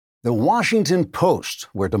The Washington Post,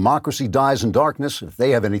 where democracy dies in darkness, if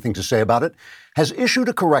they have anything to say about it, has issued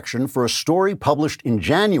a correction for a story published in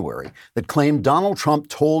January that claimed Donald Trump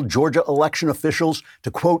told Georgia election officials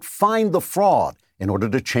to, quote, find the fraud in order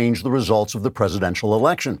to change the results of the presidential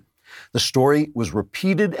election. The story was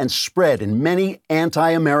repeated and spread in many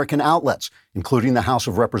anti-American outlets, including the House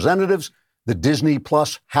of Representatives, the Disney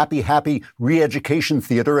Plus Happy re-education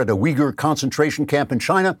theater at a Uyghur concentration camp in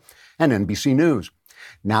China, and NBC News.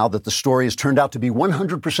 Now that the story has turned out to be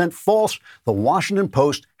 100% false, the Washington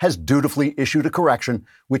Post has dutifully issued a correction,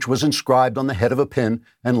 which was inscribed on the head of a pin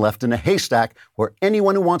and left in a haystack where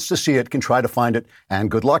anyone who wants to see it can try to find it,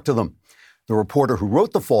 and good luck to them. The reporter who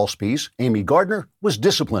wrote the false piece, Amy Gardner, was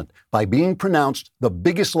disciplined by being pronounced the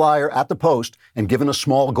biggest liar at the Post and given a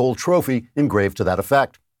small gold trophy engraved to that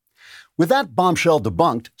effect. With that bombshell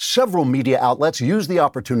debunked, several media outlets used the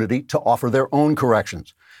opportunity to offer their own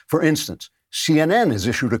corrections. For instance, CNN has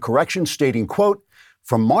issued a correction stating, quote,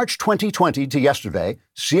 from March 2020 to yesterday,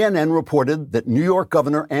 CNN reported that New York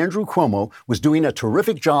Governor Andrew Cuomo was doing a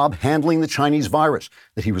terrific job handling the Chinese virus,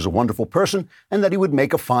 that he was a wonderful person, and that he would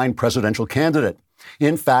make a fine presidential candidate.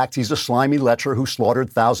 In fact, he's a slimy lecher who slaughtered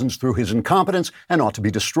thousands through his incompetence and ought to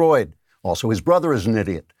be destroyed. Also, his brother is an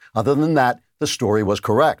idiot. Other than that, the story was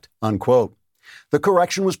correct, unquote. The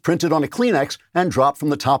correction was printed on a Kleenex and dropped from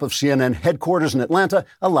the top of CNN headquarters in Atlanta,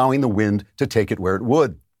 allowing the wind to take it where it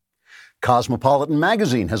would. Cosmopolitan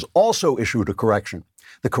magazine has also issued a correction.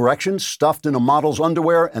 The correction, stuffed in a model's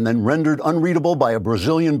underwear and then rendered unreadable by a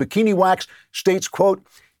Brazilian bikini wax, states, quote,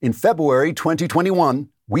 in February 2021,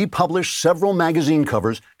 we published several magazine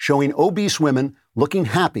covers showing obese women looking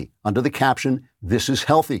happy under the caption, "This is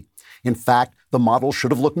healthy." In fact, the model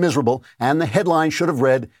should have looked miserable, and the headline should have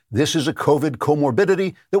read, "This is a COVID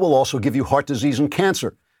comorbidity that will also give you heart disease and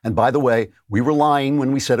cancer. And by the way, we were lying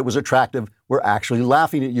when we said it was attractive. We're actually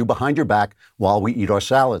laughing at you behind your back while we eat our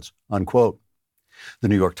salads," unquote. The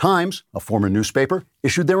New York Times, a former newspaper,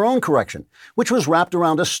 issued their own correction, which was wrapped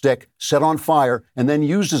around a stick, set on fire, and then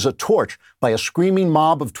used as a torch by a screaming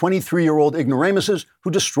mob of 23-year-old ignoramuses who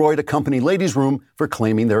destroyed a company ladies' room for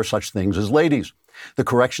claiming there are such things as ladies. The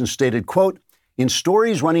correction stated, quote, in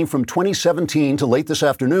stories running from 2017 to late this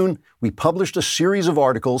afternoon, we published a series of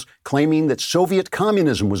articles claiming that Soviet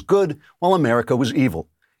communism was good while America was evil.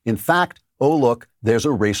 In fact, oh look, there's a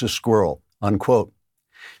racist squirrel, unquote.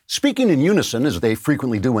 Speaking in unison, as they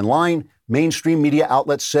frequently do in line, mainstream media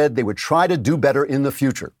outlets said they would try to do better in the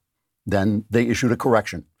future. Then they issued a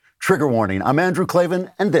correction. Trigger warning, I'm Andrew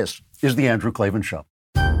Klavan, and this is The Andrew Klavan Show.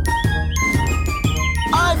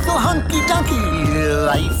 I feel hunky-dunky,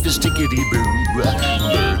 life is tickety-boo.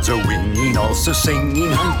 Birds are winging, also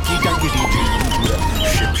singing hunky-dunky-doo.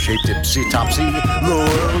 Ship-shaped, ipsy-topsy, the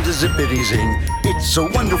world is zippity-zing. It's a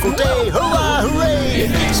wonderful day, hurrah, hooray!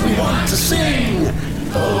 It makes me want to sing.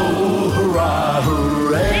 Oh, hurrah,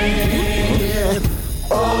 hooray!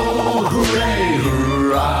 Oh, hooray,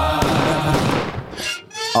 hurrah!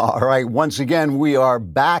 All right, once again, we are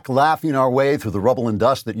back laughing our way through the rubble and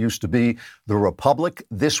dust that used to be the Republic.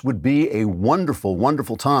 This would be a wonderful,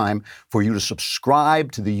 wonderful time for you to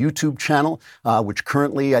subscribe to the YouTube channel, which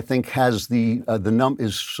currently I think has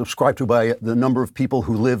is subscribed to by the number of people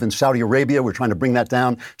who live in Saudi Arabia. We're trying to bring that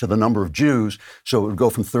down to the number of Jews. So it would go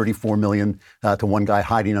from 34 million to one guy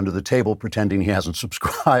hiding under the table pretending he hasn't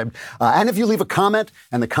subscribed. And if you leave a comment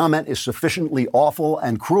and the comment is sufficiently awful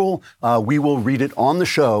and cruel, we will read it on the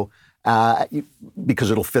show.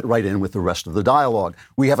 Because it'll fit right in with the rest of the dialogue.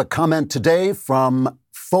 We have a comment today from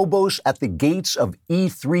Phobos at the gates of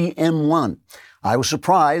E3M1. I was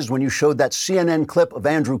surprised when you showed that CNN clip of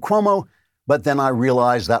Andrew Cuomo, but then I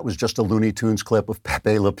realized that was just a Looney Tunes clip of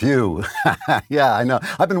Pepe Le Pew. Yeah, I know.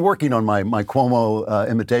 I've been working on my Cuomo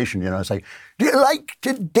imitation. It's like, do you like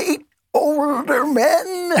to date older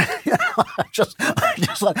men?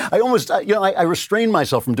 I restrained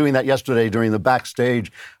myself from doing that yesterday during the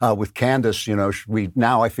backstage with Candace.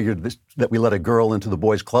 I figured that we let a girl into the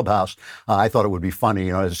boys' clubhouse. I thought it would be funny,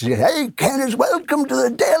 to say, hey, Candace, welcome to the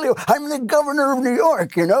Daily. I'm the governor of New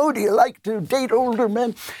York. Do you like to date older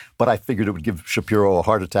men? But I figured it would give Shapiro a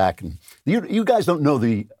heart attack. And you guys don't know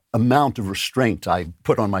the amount of restraint I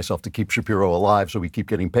put on myself to keep Shapiro alive, so we keep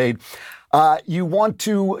getting paid. You want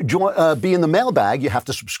to be in the mailbag, you have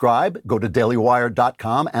to subscribe. Go to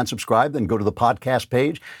dailywire.com and subscribe, then go to the podcast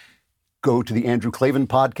page. Go to the Andrew Klavan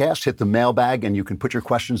podcast, hit the mailbag, and you can put your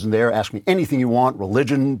questions in there. Ask me anything you want,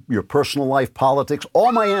 religion, your personal life, politics.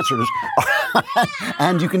 All my answers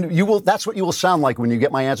And you will. That's what you will sound like when you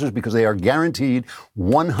get my answers, because they are guaranteed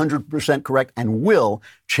 100% correct and will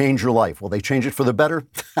change your life. Will they change it for the better?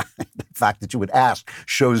 The fact that you would ask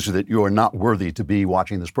shows that you are not worthy to be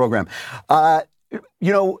watching this program.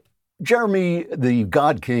 Jeremy, the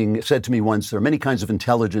God King, said to me once, there are many kinds of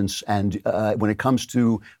intelligence, and when it comes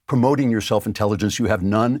to promoting your self-intelligence, you have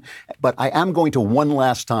none. But I am going to one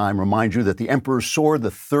last time remind you that The Emperor's Sword, the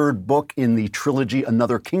third book in the trilogy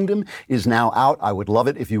Another Kingdom, is now out. I would love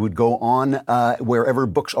it if you would go on wherever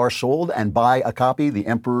books are sold and buy a copy, The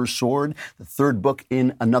Emperor's Sword, the third book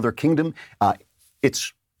in Another Kingdom.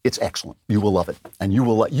 It's excellent. You will love it, and you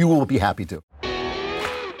will be happy to.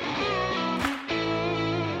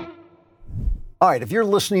 All right, if you're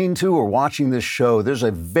listening to or watching this show, there's a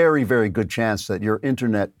very, very good chance that your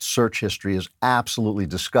internet search history is absolutely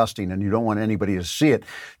disgusting and you don't want anybody to see it.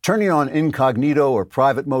 Turning on incognito or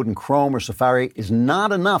private mode in Chrome or Safari is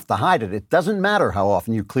not enough to hide it. It doesn't matter how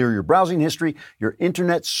often you clear your browsing history. Your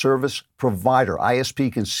internet service provider,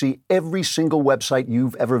 ISP, can see every single website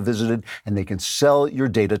you've ever visited, and they can sell your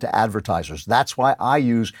data to advertisers. That's why I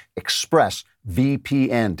use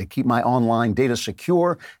ExpressVPN to keep my online data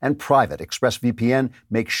secure and private. ExpressVPN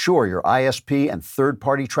makes sure your ISP and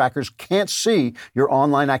third-party trackers can't see your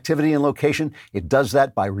online activity and location. It does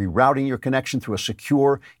that by rerouting your connection through a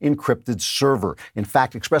secure, encrypted server. In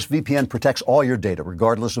fact, ExpressVPN protects all your data,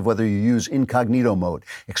 regardless of whether you use incognito mode.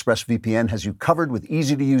 ExpressVPN has you covered with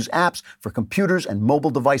easy-to-use apps for computers and mobile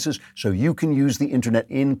devices, so you can use the internet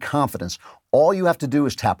in confidence. All you have to do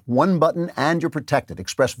is tap one button and you're protected.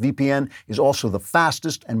 ExpressVPN is also the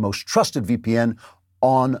fastest and most trusted VPN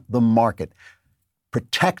on the market.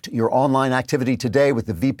 Protect your online activity today with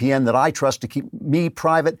the VPN that I trust to keep me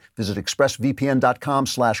private. Visit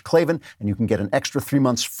expressvpn.com/Klavan, and you can get an extra 3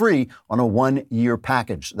 months free on a 1-year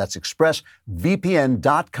package. That's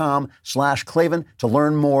expressvpn.com/Klavan to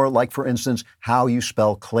learn more, like, for instance, how you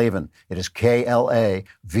spell Klavan. It is Klavan.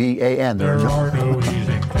 There are no easy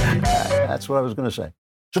things. That's what I was going to say.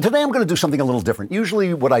 So today I'm going to do something a little different.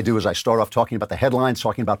 Usually what I do is I start off talking about the headlines,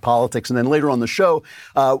 talking about politics, and then later on the show,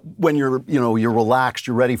 when you're relaxed,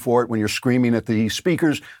 you're ready for it, when you're screaming at the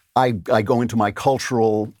speakers, I go into my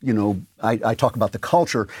cultural, I talk about the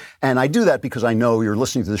culture, and I do that because I know you're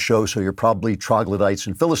listening to the show, so you're probably troglodytes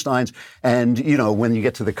and Philistines, and when you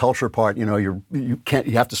get to the culture part, you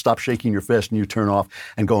have to stop shaking your fist and you turn off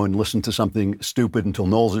and go and listen to something stupid until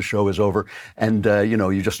Knowles' show is over, and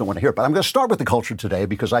you just don't want to hear it. But I'm going to start with the culture today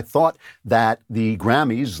because I thought that the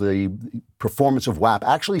Grammys, the performance of WAP,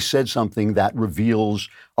 actually said something that reveals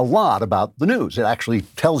a lot about the news. It actually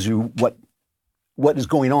tells you what is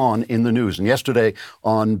going on in the news. And yesterday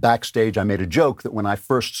on Backstage, I made a joke that when I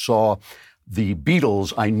first saw the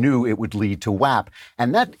Beatles, I knew it would lead to WAP.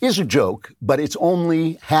 And that is a joke, but it's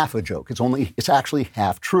only half a joke. It's actually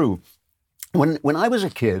half true. When I was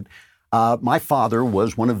a kid, my father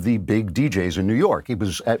was one of the big DJs in New York. He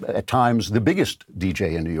was at times the biggest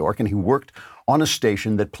DJ in New York, and he worked on a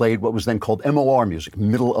station that played what was then called MOR music,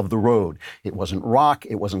 middle of the road. It wasn't rock,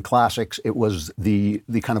 it wasn't classics, it was the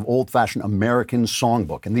kind of old-fashioned American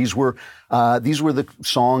songbook. And these were the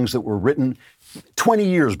songs that were written 20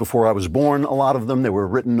 years before I was born. A lot of them, they were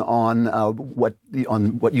written on what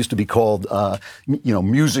used to be called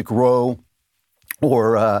Music Row,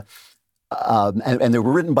 or and they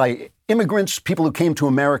were written by immigrants, people who came to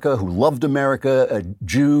America, who loved America,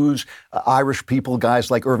 Jews, Irish people,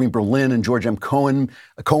 guys like Irving Berlin and George M. Cohan.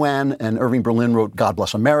 And Irving Berlin wrote God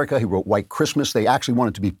Bless America. He wrote White Christmas. They actually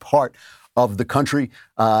wanted to be part of the country.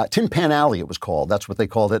 Tin Pan Alley, it was called. That's what they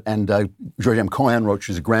called it. And George M. Cohan wrote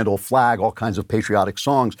She's a Grand Old Flag, all kinds of patriotic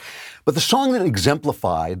songs. But the song that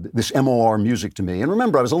exemplified this MOR music to me, and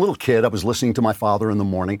remember, I was a little kid. I was listening to my father in the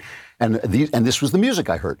morning, and this was the music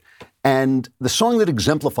I heard. And the song that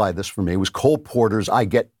exemplified this for me was Cole Porter's I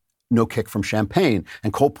Get No Kick from Champagne.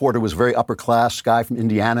 And Cole Porter was a very upper class guy from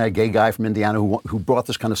Indiana, a gay guy from Indiana who brought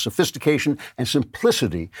this kind of sophistication and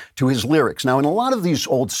simplicity to his lyrics. Now, in a lot of these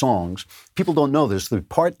old songs, people don't know this, the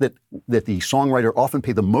part that the songwriter often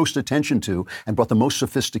paid the most attention to and brought the most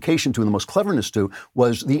sophistication to and the most cleverness to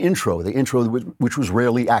was the intro which was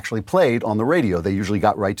rarely actually played on the radio. They usually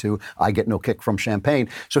got right to I Get No Kick from Champagne.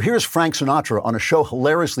 So here's Frank Sinatra on a show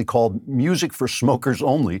hilariously called Music for Smokers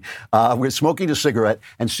Only, with smoking a cigarette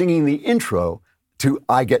and singing the intro to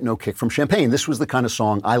I Get No Kick from Champagne. This was the kind of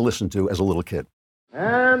song I listened to as a little kid.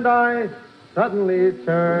 And I suddenly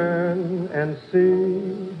turn and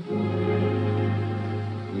see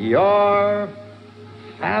your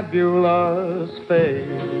fabulous face.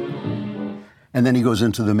 And then he goes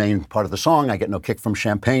into the main part of the song, I Get No Kick from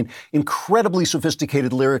Champagne. Incredibly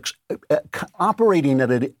sophisticated lyrics, operating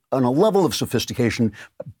on a level of sophistication,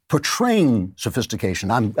 portraying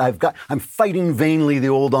sophistication. I'm fighting vainly the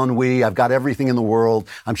old ennui. I've got everything in the world.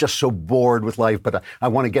 I'm just so bored with life, but I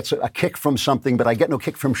want to get a kick from something, but I get no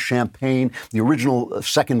kick from champagne. The original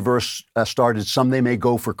second verse started, some they may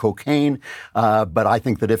go for cocaine, but I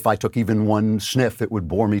think that if I took even one sniff, it would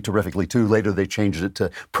bore me terrifically too. Later they changed it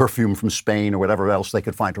to perfume from Spain or whatever else they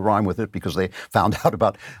could find to rhyme with it because they found out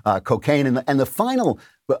about cocaine. And the final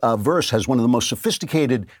verse has one of the most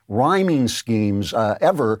sophisticated rhyming schemes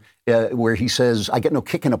ever, where he says, I get no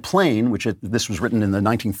kick in a plane, this was written in the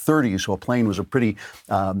 1930s, so a plane was a pretty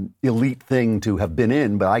elite thing to have been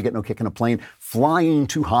in, but I get no kick in a plane. Flying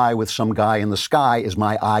too high with some guy in the sky is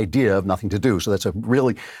my idea of nothing to do. So that's a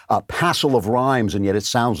really passel of rhymes, and yet it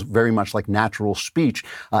sounds very much like natural speech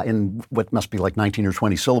in what must be like 19 or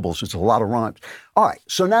 20 syllables. It's a lot of rhymes. All right,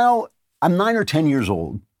 so now I'm 9 or 10 years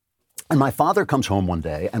old. And my father comes home one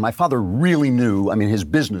day, and my father really knew, his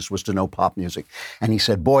business was to know pop music. And he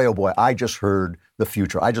said, boy, oh boy, I just heard the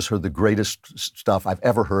future. I just heard the greatest stuff I've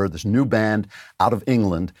ever heard, this new band out of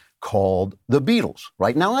England called the Beatles,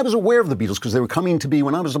 right? Now, I was aware of the Beatles because they were coming to be,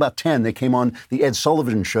 when I was about 10, they came on the Ed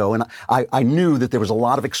Sullivan Show, and I knew that there was a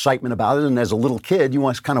lot of excitement about it, and as a little kid, you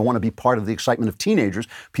kind of want to be part of the excitement of teenagers,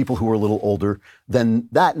 people who were a little older than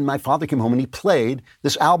that, and my father came home and he played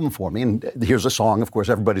this album for me, and here's a song, of course,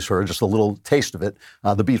 everybody's heard, just a little taste of it,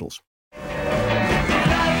 the Beatles.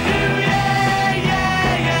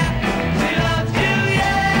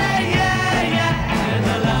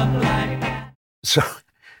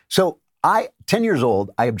 So I, 10 years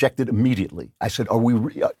old, I objected immediately. I said,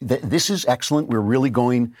 this is excellent. We're really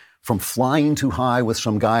going from flying too high with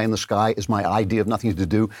some guy in the sky is my idea of nothing to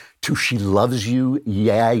do to she loves you.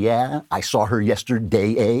 Yeah. I saw her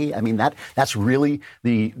yesterday. That's really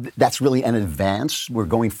an advance. We're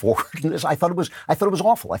going forward in this. I thought it was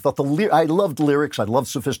awful. I loved lyrics. I loved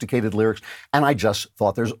sophisticated lyrics. And I just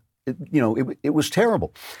thought it was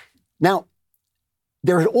terrible. Now,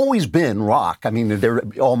 there had always been rock.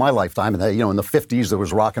 All my lifetime, in the 50s, there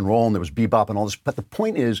was rock and roll and there was bebop and all this. But the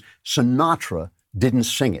point is, Sinatra didn't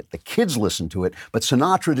sing it. The kids listened to it, but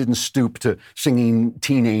Sinatra didn't stoop to singing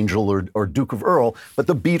Teen Angel or Duke of Earl. But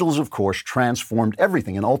the Beatles, of course, transformed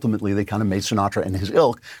everything. And ultimately, they kind of made Sinatra and his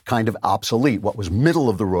ilk kind of obsolete. What was middle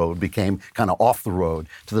of the road became kind of off the road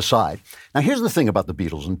to the side. Now, here's the thing about the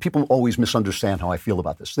Beatles, and people always misunderstand how I feel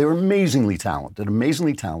about this. They were amazingly talented,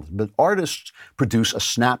 but artists produce a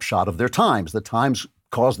snapshot of their times. The times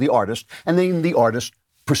cause the artist, and then the artist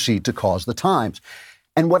proceed to cause the times.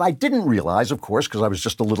 And what I didn't realize, of course, because I was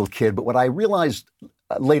just a little kid, but what I realized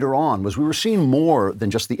later on was we were seeing more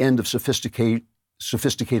than just the end of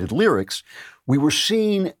sophisticated lyrics. We were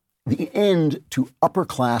seeing the end to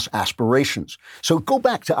upper-class aspirations. So go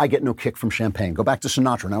back to I Get No Kick from Champagne. Go back to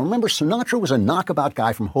Sinatra. Now, remember, Sinatra was a knockabout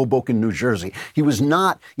guy from Hoboken, New Jersey. He was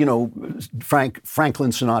not, Francis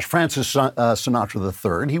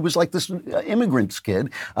Sinatra III. He was like this immigrant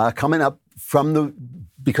kid coming up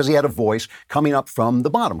because he had a voice, coming up from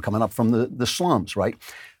the bottom, coming up from the slums, right?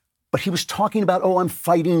 But he was talking about, I'm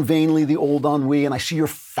fighting vainly the old ennui, and I see your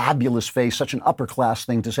fabulous face, such an upper-class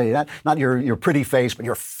thing to say that. Not your pretty face, but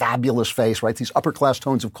your fabulous face, right? These upper-class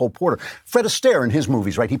tones of Cole Porter. Fred Astaire in his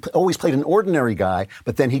movies, right? He always played an ordinary guy,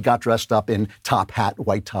 but then he got dressed up in top hat,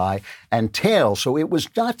 white tie, and tail. So it was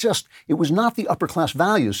not the upper-class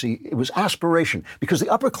values, see, it was aspiration. Because the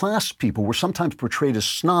upper-class people were sometimes portrayed as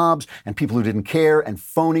snobs and people who didn't care and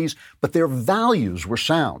phonies, but their values were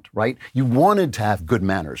sound, right? You wanted to have good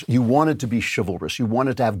manners. You wanted to be chivalrous. You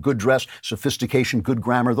wanted to have good dress, sophistication, good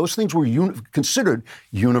grammar. Those things were considered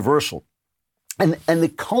universal. And the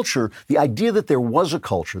culture, the idea that there was a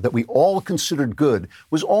culture that we all considered good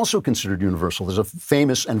was also considered universal. There's a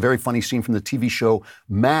famous and very funny scene from the TV show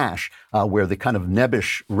MASH, where the kind of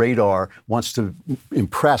nebbish radar wants to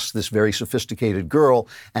impress this very sophisticated girl,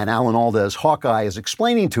 and Alan Alda as Hawkeye is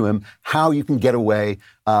explaining to him how you can get away.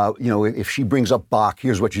 If she brings up Bach,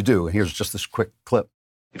 here's what you do. And here's just this quick clip.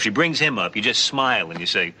 If she brings him up, you just smile and you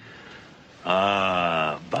say,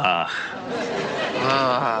 Bach.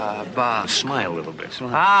 Bach. Smile a little bit.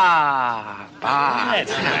 Smile. Bach.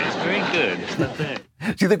 That's nice. Very good. It's not bad.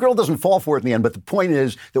 See, the girl doesn't fall for it in the end, but the point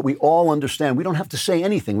is that we all understand. We don't have to say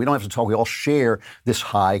anything. We don't have to talk. We all share this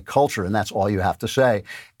high culture, and that's all you have to say.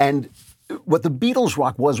 And what the Beatles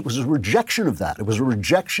rock was a rejection of that. It was a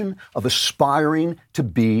rejection of aspiring to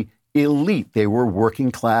be elite. They were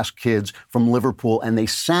working class kids from Liverpool, and they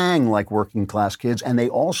sang like working class kids. And they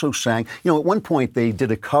also sang, at one point they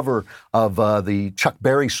did a cover of the Chuck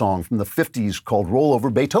Berry song from the 50s called Roll Over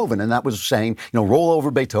Beethoven. And that was saying, roll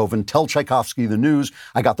over Beethoven, tell Tchaikovsky the news.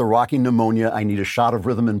 I got the rocking pneumonia. I need a shot of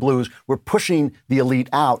rhythm and blues. We're pushing the elite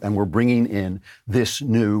out, and we're bringing in this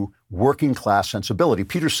new working class sensibility.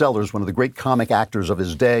 Peter Sellers, one of the great comic actors of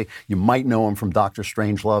his day, you might know him from Dr.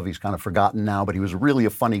 Strangelove. He's kind of forgotten now, but he was really a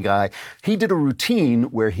funny guy. He did a routine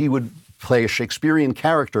where he would play a Shakespearean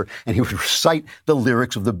character, and he would recite the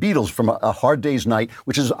lyrics of the Beatles from A Hard Day's Night,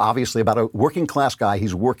 which is obviously about a working class guy.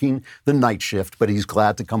 He's working the night shift, but he's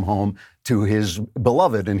glad to come home to his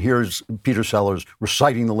beloved. And here's Peter Sellers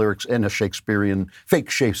reciting the lyrics in a fake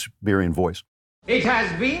Shakespearean voice. It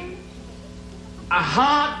has been a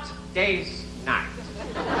hard day's night,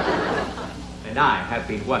 and I have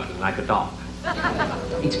been working like a dog.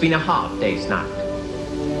 It's been a hard day's night.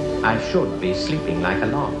 I should be sleeping like a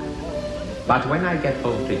log. But when I get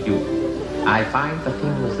home to you, I find the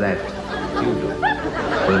things that you do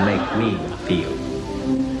will make me feel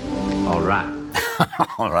all right.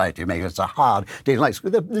 All right, it's a hard day's night.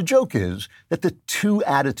 The joke is that the two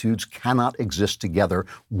attitudes cannot exist together.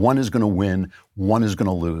 One is going to win, one is going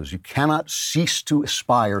to lose. You cannot cease to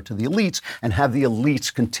aspire to the elites and have the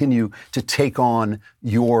elites continue to take on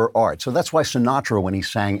your art. So that's why Sinatra, when he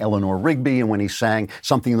sang Eleanor Rigby and when he sang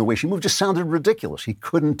Something in the Way She Moved, just sounded ridiculous. He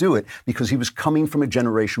couldn't do it because he was coming from a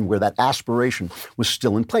generation where that aspiration was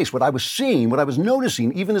still in place. What I was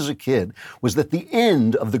noticing, even as a kid, was that the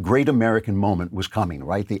end of the great American moment was coming,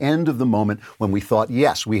 right? The end of the moment when we thought,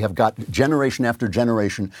 yes, we have got generation after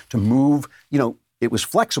generation to move, it was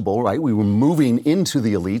flexible, right? We were moving into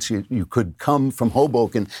the elites. You could come from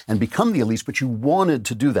Hoboken and become the elites, but you wanted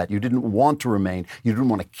to do that. You didn't want to remain. You didn't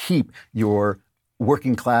want to keep your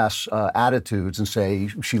working class attitudes and say,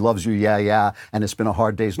 she loves you, yeah, and it's been a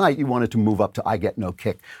hard day's night. You wanted to move up to I get no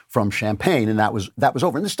kick from champagne, and that was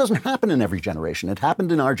over. And this doesn't happen in every generation. It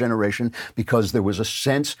happened in our generation because there was a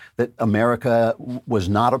sense that America was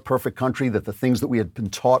not a perfect country, that the things that we had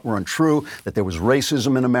been taught were untrue, that there was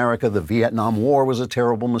racism in America, the Vietnam War was a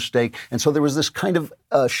terrible mistake. And so there was this kind of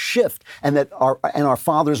shift, and that our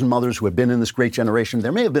fathers and mothers who had been in this great generation,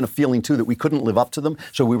 there may have been a feeling too that we couldn't live up to them,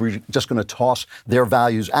 so we were just going to toss their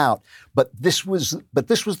values out. But this was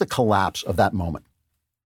the collapse of that moment.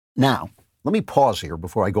 Now, let me pause here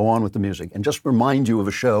before I go on with the music and just remind you of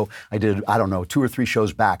a show I did, 2 or 3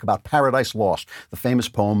 shows back about Paradise Lost, the famous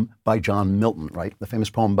poem by John Milton, right? The famous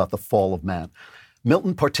poem about the fall of man.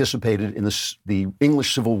 Milton participated in the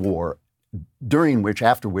English Civil War,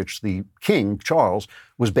 after which the King, Charles,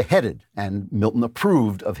 was beheaded, and Milton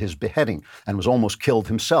approved of his beheading and was almost killed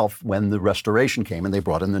himself when the Restoration came and they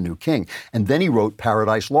brought in the new king. And then he wrote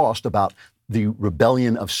Paradise Lost about the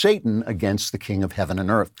rebellion of Satan against the King of heaven and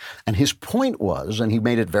earth. And his point was, and he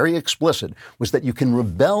made it very explicit, was that you can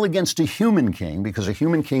rebel against a human king because a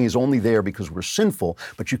human king is only there because we're sinful,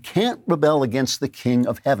 but you can't rebel against the King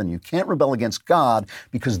of heaven. You can't rebel against God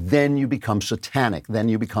because then you become satanic, then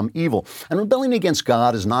you become evil. And rebelling against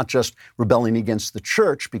God is not just rebelling against the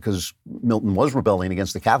church, because Milton was rebelling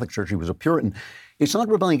against the Catholic Church. He was a Puritan. It's not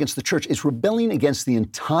rebelling against the church. It's rebelling against the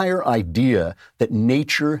entire idea that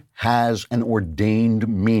nature has an ordained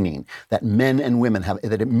meaning, that men and women have,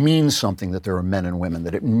 that it means something that there are men and women,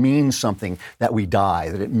 that it means something that we die,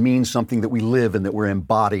 that it means something that we live and that we're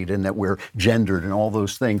embodied and that we're gendered and all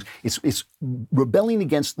those things. It's rebelling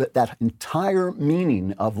against that entire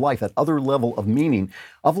meaning of life, that other level of meaning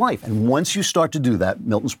of life. And once you start to do that,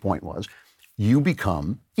 Milton's point was, you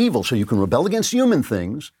become evil. So you can rebel against human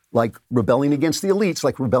things, like rebelling against the elites,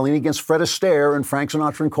 like rebelling against Fred Astaire and Frank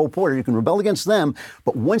Sinatra and Cole Porter. You can rebel against them,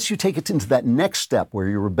 but once you take it into that next step where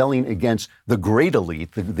you're rebelling against the great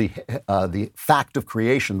elite, the fact of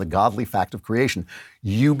creation, the godly fact of creation,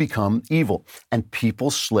 you become evil, and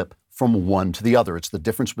people slip from one to the other. It's the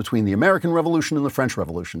difference between the American Revolution and the French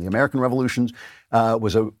Revolution. The American Revolution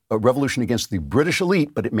was a revolution against the British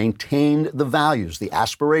elite, but it maintained the values, the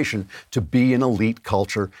aspiration to be an elite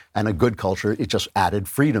culture and a good culture. It just added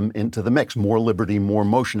freedom into the mix, more liberty, more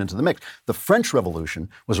motion into the mix. The French Revolution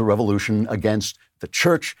was a revolution against the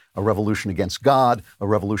church, a revolution against God, a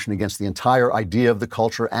revolution against the entire idea of the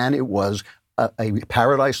culture, and it was a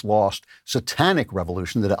Paradise Lost satanic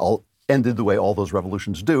revolution that ended the way all those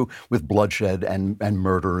revolutions do, with bloodshed and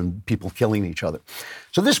murder and people killing each other.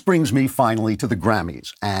 So this brings me finally to the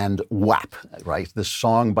Grammys and WAP, right? This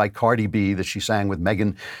song by Cardi B that she sang with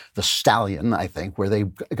Megan Thee Stallion, I think, where they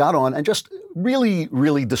got on and just really,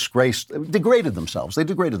 really degraded themselves. They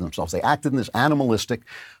degraded themselves. They acted in this animalistic,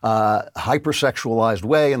 hypersexualized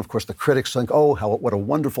way. And of course, the critics think, oh, what a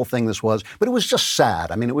wonderful thing this was. But it was just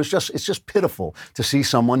sad. I mean, it's just pitiful to see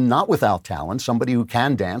someone not without talent, somebody who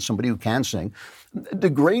can dance, somebody who can sing,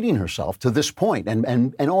 degrading herself to this point,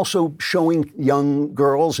 and also showing young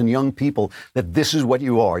girls and young people that this is what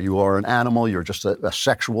you are. You are an animal. You're just a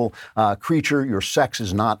sexual creature. Your sex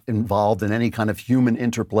is not involved in any kind of human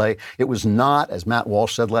interplay. It was not, as Matt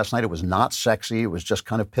Walsh said last night, it was not sexy. It was just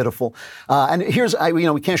kind of pitiful. And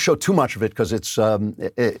we can't show too much of it because it's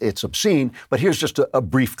obscene, but here's just a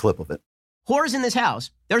brief clip of it. Whores in this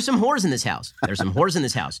house. There's some whores in this house. There's some whores in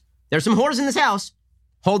this house. There's some whores in this house.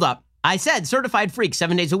 Hold up. I said certified freak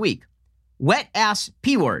 7 days a week. Wet ass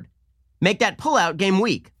P word. Make that pullout game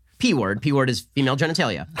weak. P word. P word is female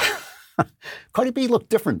genitalia. Cardi B looked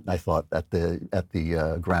different, I thought, at the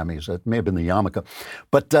Grammys. It may have been the yarmulke,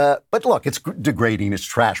 but look, it's degrading. It's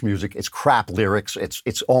trash music. It's crap lyrics.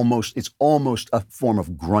 It's almost a form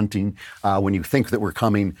of grunting when you think that we're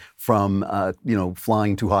coming from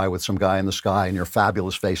flying too high with some guy in the sky and your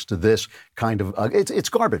fabulous face to this kind of it's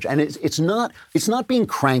garbage, and it's not being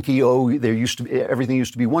cranky. Oh, everything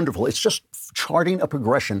used to be wonderful. It's just charting a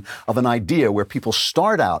progression of an idea where people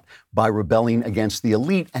start out by rebelling against the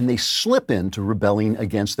elite, and they slip into rebelling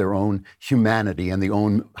against their own humanity and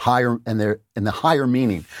the higher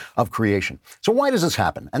meaning of creation. So why does this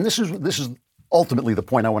happen? And this is ultimately the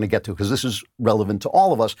point I want to get to, because this is relevant to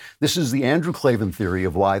all of us. This is the Andrew Klavan theory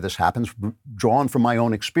of why this happens, drawn from my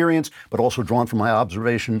own experience, but also drawn from my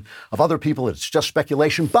observation of other people. It's just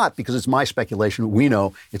speculation, but because it's my speculation, we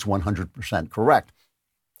know it's 100% correct.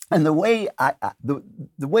 And the way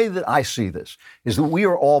that I see this is that we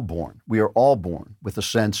are all born with a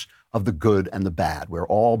sense of the good and the bad. We're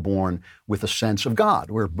all born with a sense of God.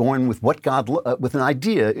 We're born with what with an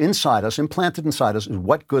idea inside us, implanted inside us, is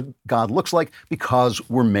what good God looks like, because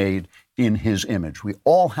we're made in His image. We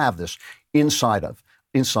all have this inside us.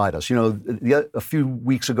 A few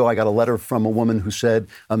weeks ago, I got a letter from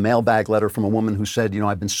a mailbag letter from a woman who said,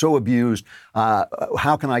 I've been so abused.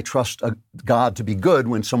 How can I trust God to be good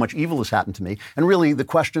when so much evil has happened to me? And really, the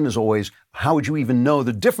question is always, how would you even know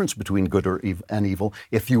the difference between good and evil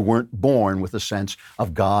if you weren't born with a sense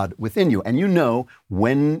of God within you? And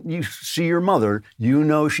when you see your mother,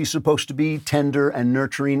 she's supposed to be tender and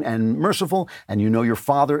nurturing and merciful, and your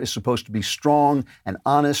father is supposed to be strong and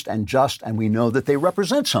honest and just, and we know that they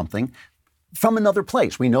represent something from another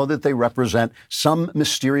place. We know that they represent some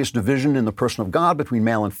mysterious division in the person of God between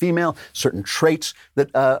male and female, certain traits that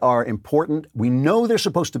are important. We know they're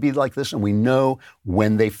supposed to be like this, and we know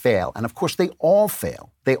when they fail. And of course, they all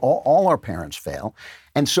fail. All our parents fail.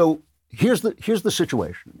 And so here's the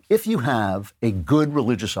situation. If you have a good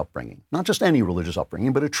religious upbringing, not just any religious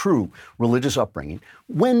upbringing, but a true religious upbringing,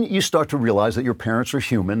 when you start to realize that your parents are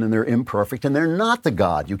human and they're imperfect and they're not the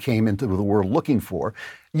God you came into the world looking for,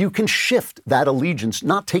 you can shift that allegiance,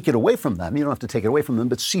 not take it away from them. You don't have to take it away from them,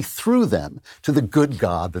 but see through them to the good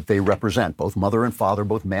God that they represent, both mother and father,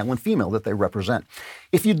 both male and female, that they represent.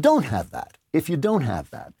 If you don't have that,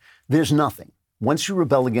 there's nothing. Once you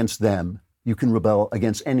rebel against them, you can rebel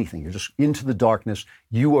against anything. You're just into the darkness.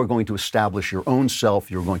 You are going to establish your own self.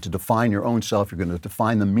 You're going to define your own self. You're going to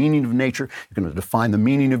define the meaning of nature. You're going to define the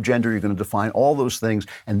meaning of gender. You're going to define all those things.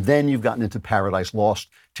 And then you've gotten into paradise lost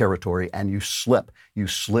territory, and you slip. You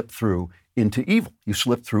slip through into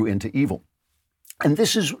evil. And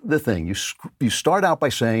this is the thing. You start out by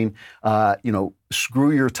saying,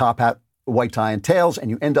 screw your top hat, white tie and tails,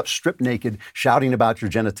 and you end up stripped naked, shouting about your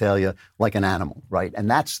genitalia like an animal, right? And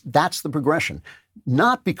that's the progression.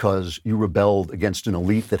 Not because you rebelled against an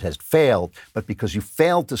elite that has failed, but because you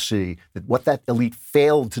failed to see that what that elite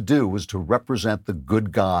failed to do was to represent the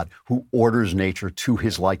good God who orders nature to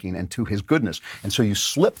His liking and to His goodness. And so you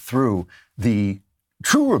slip through the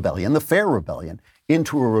true rebellion, the fair rebellion,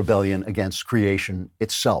 into a rebellion against creation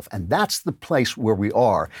itself. And that's the place where we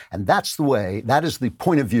are. And that is the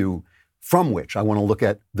point of view from which I want to look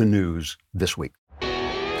at the news this week.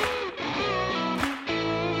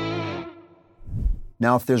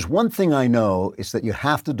 Now, if there's one thing I know, it's that you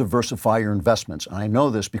have to diversify your investments. And I know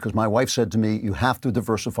this because my wife said to me, you have to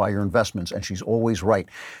diversify your investments, and she's always right.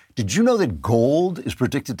 Did you know that gold is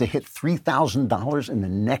predicted to hit $3,000 in the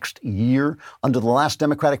next year? Under the last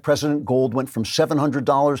Democratic president, gold went from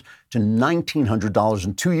 $700 to $1,900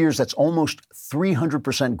 in 2 years. That's almost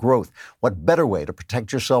 300% growth. What better way to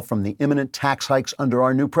protect yourself from the imminent tax hikes under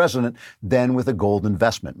our new president than with a gold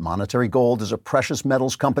investment? Monetary Gold is a precious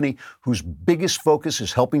metals company whose biggest focus focus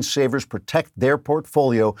is helping savers protect their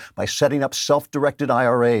portfolio by setting up self-directed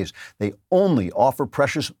IRAs. They only offer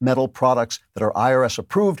precious metal products that are IRS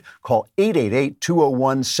approved. Call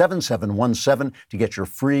 888-201-7717 to get your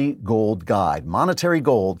free gold guide. Monetary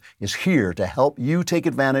Gold is here to help you take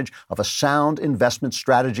advantage of a sound investment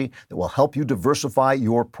strategy that will help you diversify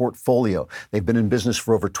your portfolio. They've been in business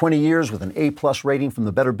for over 20 years with an A-plus rating from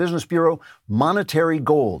the Better Business Bureau. Monetary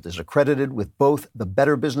Gold is accredited with both the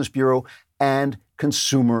Better Business Bureau and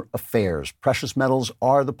Consumer Affairs. Precious metals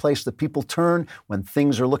are the place that people turn when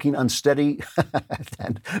things are looking unsteady.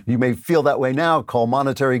 And you may feel that way now. Call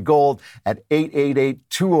Monetary Gold at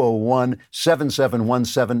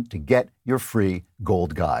 888-201-7717 to get your free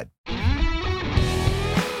gold guide.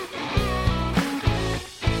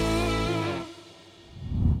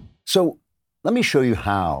 So let me show you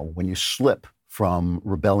how, when you slip from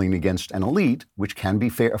rebelling against an elite, which can be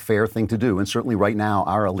a fair thing to do. And certainly right now,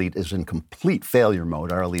 our elite is in complete failure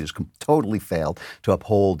mode. Our elite has totally failed to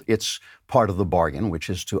uphold its part of the bargain, which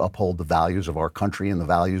is to uphold the values of our country and the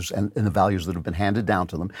values and the values that have been handed down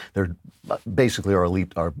to them. They're basically, our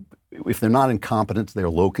elite are, if they're not incompetent, they're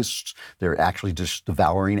locusts. They're actually just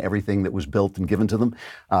devouring everything that was built and given to them.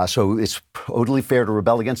 So it's totally fair to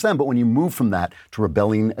rebel against them. But when you move from that to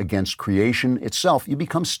rebelling against creation itself, you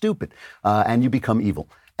become stupid and you become evil.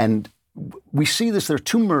 And we see this. There are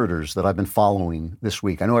two murders that I've been following this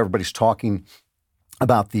week. I know everybody's talking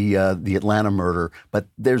about the Atlanta murder, but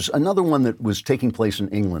there's another one that was taking place in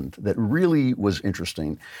England that really was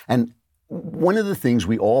interesting. And one of the things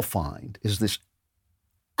we all find is this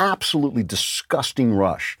absolutely disgusting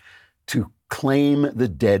rush to claim the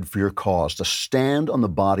dead for your cause, to stand on the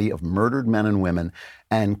body of murdered men and women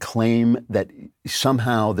and claim that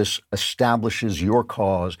somehow this establishes your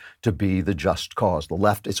cause to be the just cause. The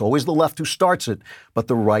left, it's always the left who starts it, but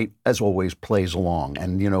the right, as always, plays along.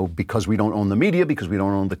 And, you know, because we don't own the media, because we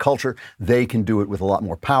don't own the culture, they can do it with a lot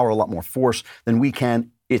more power, a lot more force than we can.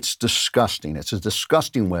 It's disgusting. It's a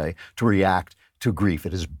disgusting way to react to grief.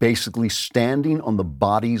 It is basically standing on the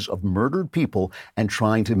bodies of murdered people and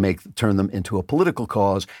trying to turn them into a political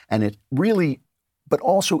cause. And it really, but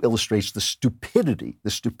also illustrates the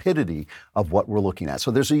stupidity of what we're looking at. So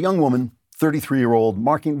there's a young woman, 33-year-old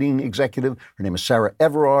marketing executive. Her name is Sarah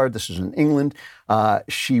Everard. This is in England.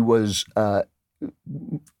 She was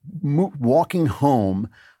walking home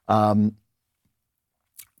and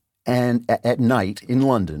at night in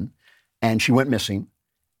London, and she went missing.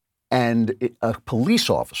 And a police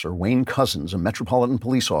officer, Wayne Couzens, a Metropolitan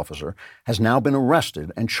Police officer, has now been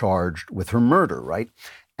arrested and charged with her murder, right?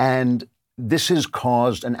 And this has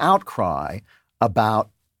caused an outcry about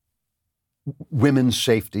women's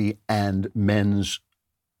safety and men's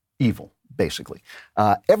evil, basically.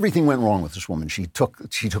 Everything went wrong with this woman. She took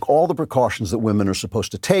all the precautions that women are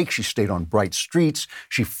supposed to take. She stayed on bright streets.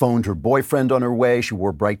 She phoned her boyfriend on her way. She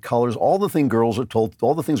wore bright colors. All the things girls are told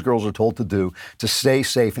to do to stay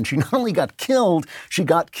safe. And she not only got killed, she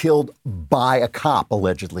got killed by a cop,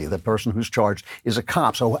 allegedly. The person who's charged is a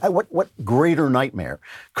cop. So what greater nightmare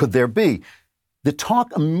could there be? The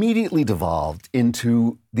talk immediately devolved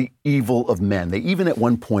into the evil of men. They even at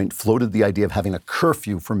one point floated the idea of having a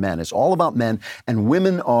curfew for men. It's all about men, and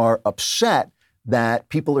women are upset that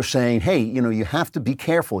people are saying, hey, you know, you have to be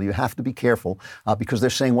careful. You have to be careful because they're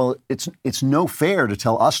saying, well, it's no fair to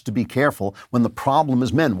tell us to be careful when the problem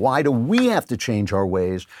is men. Why do we have to change our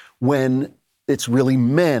ways when it's really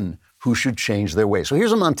men who should change their ways? So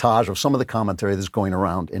here's a montage of some of the commentary that's going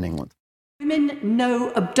around in England. Women know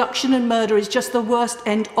abduction and murder is just the worst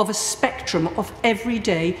end of a spectrum of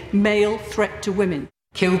everyday male threat to women.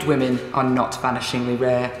 Killed women are not vanishingly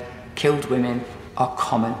rare. Killed women are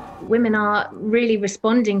common. Women are really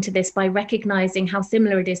responding to this by recognizing how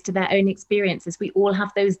similar it is to their own experiences. We all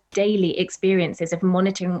have those daily experiences of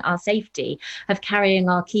monitoring our safety, of carrying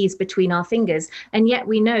our keys between our fingers. And yet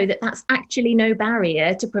we know that that's actually no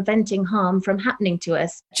barrier to preventing harm from happening to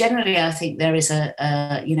us. Generally, I think there is a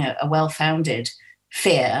well-founded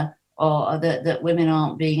fear or that women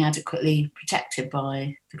aren't being adequately protected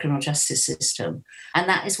by the criminal justice system. And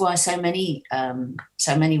that is why so many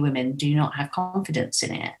women do not have confidence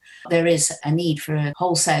in it. There is a need for a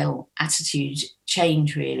wholesale attitude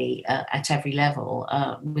change, really, at every level,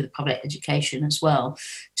 with public education as well,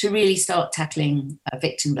 to really start tackling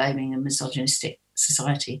victim blaming and misogynistic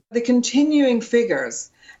society. The continuing figures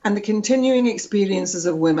and the continuing experiences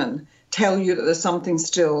of women tell you that there's something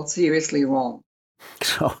still seriously wrong.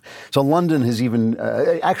 So London has even,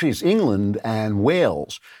 actually it's England and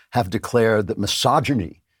Wales have declared that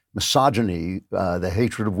misogyny, the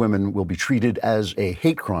hatred of women, will be treated as a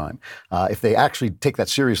hate crime. If they actually take that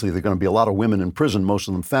seriously, there are going to be a lot of women in prison, most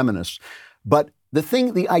of them feminists. But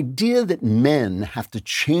the idea that men have to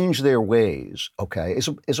change their ways, okay,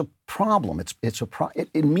 is a problem.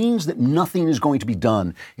 It means that nothing is going to be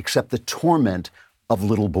done except the torment of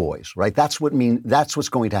little boys, right? That's what's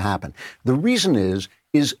going to happen. The reason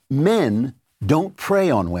is men don't prey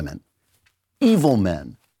on women. Evil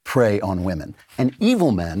men prey on women. And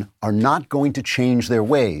evil men are not going to change their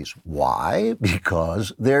ways. Why?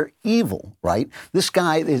 Because they're evil, right? This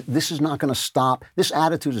is not going to stop, this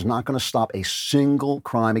attitude is not going to stop a single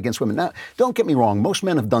crime against women. Now, don't get me wrong, most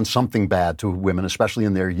men have done something bad to women, especially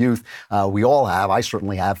in their youth. We all have. I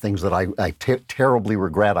certainly have things that I terribly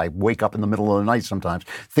regret. I wake up in the middle of the night sometimes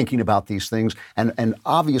thinking about these things. And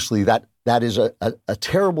obviously that is a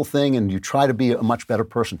terrible thing, and you try to be a much better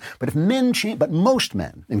person. But if men change, but most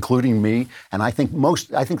men, including me, and I think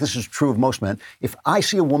this is true of most men, if I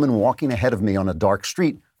see a woman walking ahead of me on a dark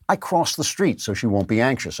street, I cross the street so she won't be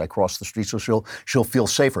anxious. I cross the street so she'll feel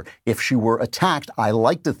safer. If she were attacked, I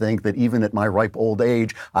like to think that even at my ripe old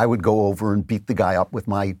age, I would go over and beat the guy up with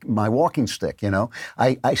my walking stick, you know?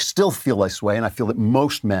 I still feel this way, and I feel that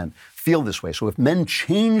most men feel this way. So if men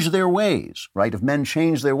change their ways, right? If men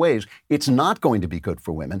change their ways, it's not going to be good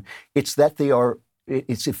for women. It's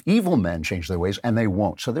if evil men change their ways, and they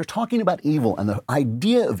won't. So they're talking about evil, and the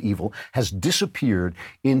idea of evil has disappeared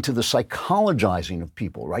into the psychologizing of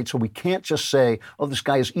people, right? So we can't just say, oh, this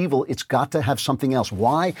guy is evil. It's got to have something else.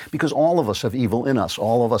 Why? Because all of us have evil in us.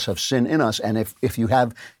 All of us have sin in us. And if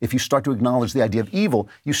you start to acknowledge the idea of evil,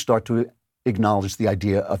 you start to acknowledge the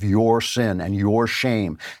idea of your sin and your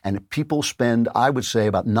shame. And people spend, I would say,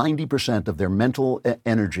 about 90% of their mental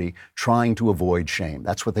energy trying to avoid shame.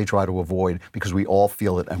 That's what they try to avoid because we all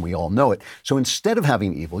feel it and we all know it. So instead of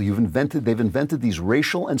having evil, they've invented these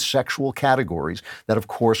racial and sexual categories that, of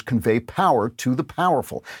course, convey power to the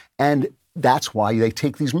powerful. And that's why they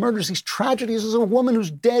take these murders, these tragedies. There's a woman who's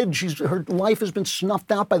dead. Her life has been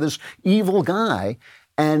snuffed out by this evil guy.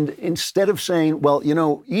 And instead of saying, well, you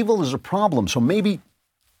know, evil is a problem, so maybe,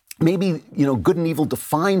 you know, good and evil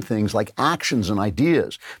define things like actions and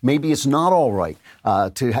ideas. Maybe it's not all right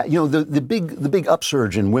the big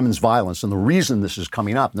upsurge in women's violence, and the reason this is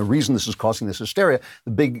coming up, and the reason this is causing this hysteria,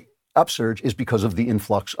 the big upsurge is because of the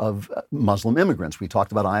influx of Muslim immigrants. We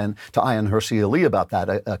talked about Ayaan Hirsi Ali about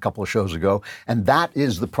that a couple of shows ago, and that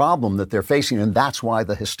is the problem that they're facing, and that's why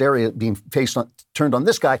the hysteria being turned on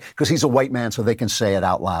this guy, because he's a white man, so they can say it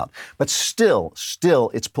out loud. But still,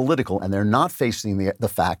 it's political, and they're not facing the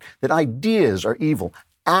fact that ideas are evil.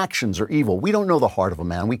 Actions are evil. We don't know the heart of a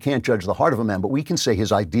man. We can't judge the heart of a man, but we can say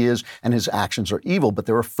his ideas and his actions are evil, but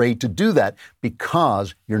they're afraid to do that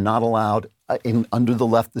because you're not allowed under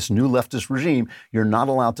this new leftist regime, you're not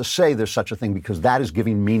allowed to say there's such a thing because that is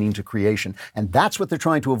giving meaning to creation. And that's what they're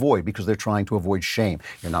trying to avoid because they're trying to avoid shame.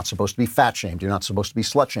 You're not supposed to be fat shamed. You're not supposed to be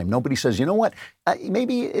slut shamed. Nobody says, you know what,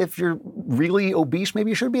 maybe if you're really obese,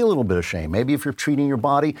 maybe you should be a little bit ashamed. Maybe if you're treating your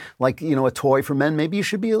body like, you know, a toy for men, maybe you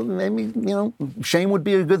should be, shame would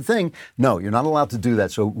be a good thing. No, you're not allowed to do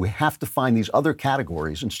that. So we have to find these other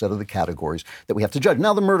categories instead of the categories that we have to judge.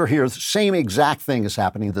 Now the murder here, the same exact thing is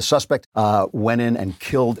happening. The suspect went in and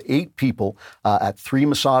killed 8 people at 3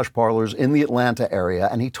 massage parlors in the Atlanta area.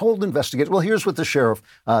 And he told investigators, well, here's what the sheriff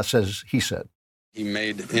says he said. He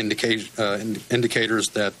made indicators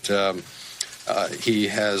that he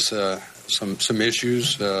has some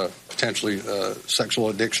issues, potentially sexual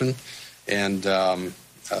addiction, and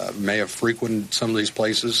may have frequented some of these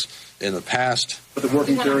places in the past. But the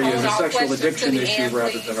working theory is a sexual addiction issue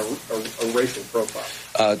rather than a racial profile.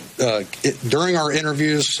 During our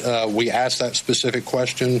interviews, we asked that specific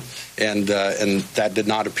question, and that did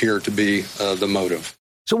not appear to be the motive.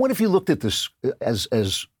 So what if you looked at this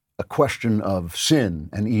as a question of sin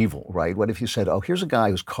and evil, right? What if you said, oh, here's a guy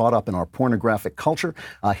who's caught up in our pornographic culture.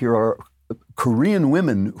 Here are Korean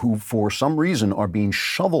women who, for some reason, are being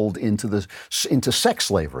shoveled into sex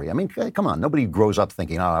slavery. I mean, come on. Nobody grows up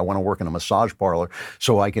thinking, I want to work in a massage parlor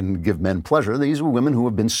so I can give men pleasure. These are women who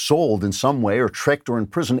have been sold in some way or tricked or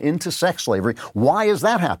imprisoned into sex slavery. Why is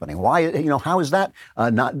that happening? Why, how is that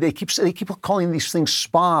not? They keep calling these things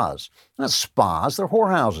spas. Not spas, they're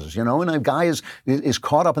whorehouses, and a guy is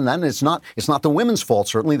caught up in that, and it's not the women's fault,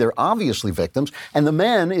 certainly. They're obviously victims, and the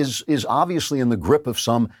man is obviously in the grip of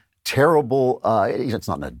some terrible, it's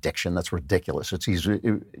not an addiction, that's ridiculous. He's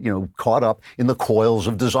caught up in the coils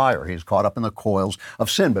of desire. He's caught up in the coils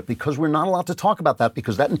of sin. But because we're not allowed to talk about that,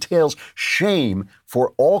 because that entails shame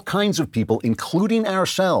for all kinds of people, including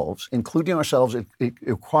ourselves, it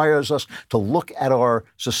requires us to look at our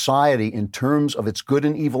society in terms of its good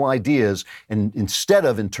and evil ideas, and instead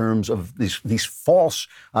of in terms of these false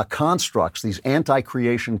constructs, these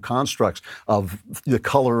anti-creation constructs of the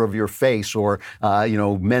color of your face, or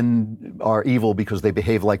men are evil because they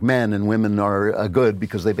behave like men, and women are good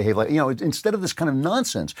because they behave like, instead of this kind of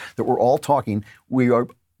nonsense that we're all talking, we are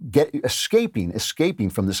escaping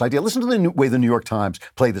from this idea. Listen to the way the New York Times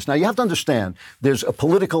played this. Now, you have to understand there's a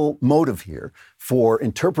political motive here for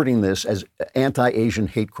interpreting this as anti-Asian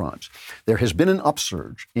hate crimes. There has been an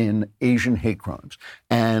upsurge in Asian hate crimes.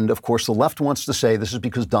 And, of course, the left wants to say this is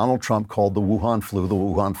because Donald Trump called the Wuhan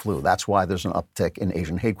flu. That's why there's an uptick in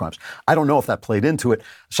Asian hate crimes. I don't know if that played into it.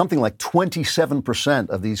 Something like 27%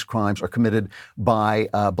 of these crimes are committed by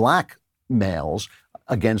black males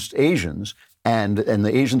against Asians. And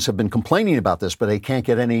the Asians have been complaining about this, but they can't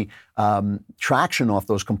get any traction off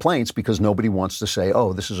those complaints because nobody wants to say,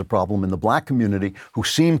 oh, this is a problem in the black community, who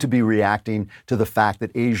seem to be reacting to the fact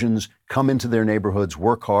that Asians come into their neighborhoods,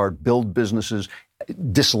 work hard, build businesses,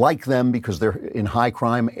 dislike them because they're in high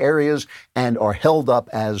crime areas, and are held up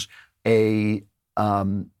as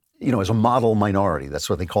as a model minority. That's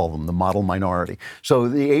what they call them, the model minority. So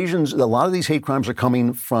the Asians, a lot of these hate crimes are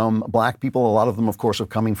coming from black people. A lot of them, of course, are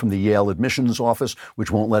coming from the Yale admissions office,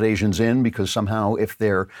 which won't let Asians in because somehow if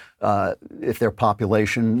their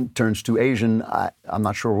population turns to Asian, I'm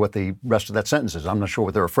not sure what the rest of that sentence is. I'm not sure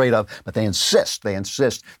what they're afraid of, but they insist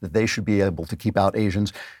that they should be able to keep out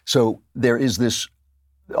Asians. So there is this,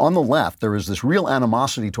 on the left, there is this real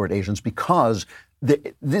animosity toward Asians because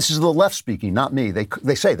this is the left speaking, not me.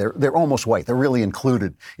 They say they're almost white. They're really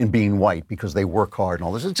included in being white because they work hard and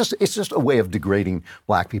all this. It's just a way of degrading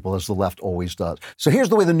black people, as the left always does. So here's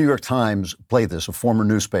the way the New York Times played this, a former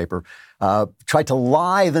newspaper. Tried to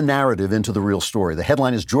lie the narrative into the real story. The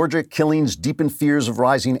headline is Georgia killings deepen fears of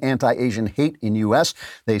rising anti-Asian hate in U.S.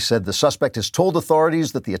 They said the suspect has told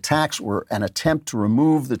authorities that the attacks were an attempt to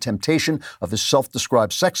remove the temptation of his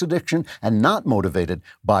self-described sex addiction and not motivated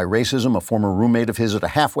by racism. A former roommate of his at a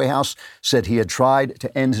halfway house said he had tried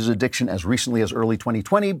to end his addiction as recently as early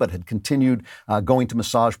 2020, but had continued going to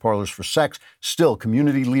massage parlors for sex. Still,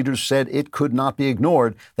 community leaders said it could not be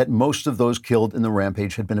ignored that most of those killed in the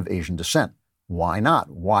rampage had been of Asian descent. Why not?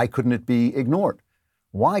 Why couldn't it be ignored?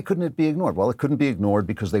 Well, it couldn't be ignored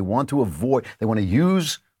because they want to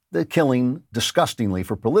use the killing disgustingly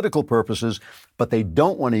for political purposes, but they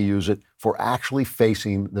don't want to use it for actually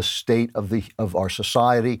facing the state of our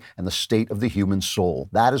society and the state of the human soul.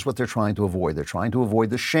 That is what they're trying to avoid. They're trying to avoid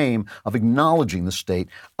the shame of acknowledging the state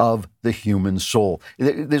of the human soul.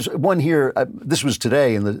 There's one here, this was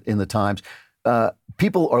today in the Times.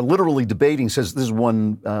 People are literally debating, says this is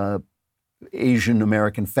one Asian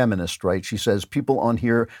American feminist, right? She says people on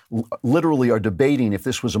here literally are debating if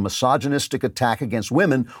this was a misogynistic attack against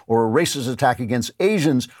women or a racist attack against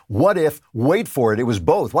Asians. What if, wait for it, it was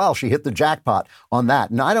both? Wow, she hit the jackpot on that.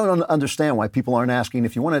 Now, I don't understand why people aren't asking,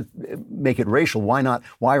 if you want to make it racial, why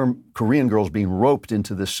are Korean girls being roped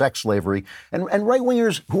into this sex slavery? And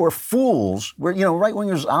right-wingers who are fools,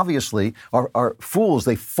 right-wingers obviously are fools.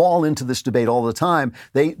 They fall into this debate all the time.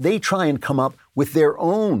 They try and come up with their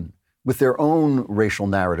own racial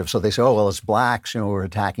narrative. So they say, oh, well, it's blacks, who are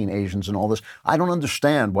attacking Asians and all this. I don't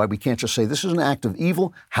understand why we can't just say this is an act of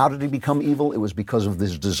evil. How did he become evil? It was because of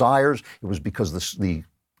his desires. It was because the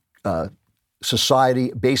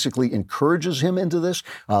society basically encourages him into this,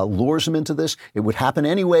 lures him into this. It would happen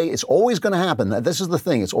anyway. It's always going to happen. This is the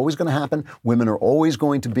thing. It's always going to happen. Women are always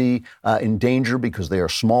going to be in danger because they are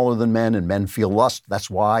smaller than men and men feel lust. That is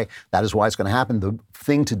why it's going to happen. The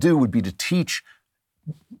thing to do would be to teach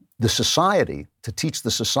the society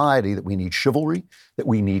that we need chivalry, that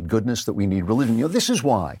we need goodness, that we need religion. This is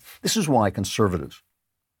why conservatives,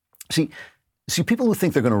 see, people who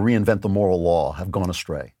think they're going to reinvent the moral law have gone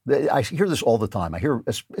astray. I hear this all the time. I hear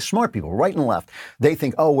smart people, right and left. They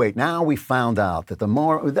think, oh, wait, now we found out that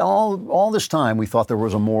all this time we thought there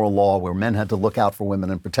was a moral law where men had to look out for women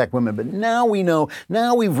and protect women. But now we know,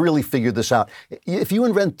 now we've really figured this out. If you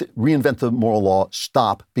reinvent the moral law,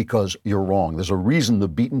 stop, because you're wrong. There's a reason the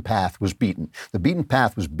beaten path was beaten. The beaten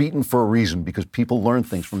path was beaten for a reason, because people learn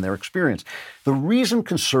things from their experience. The reason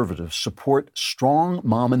conservatives support strong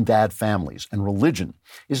mom and dad families and religion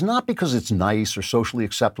is not because it's nice or socially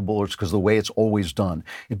acceptable or it's because of the way it's always done.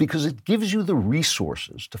 It's because it gives you the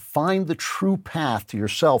resources to find the true path to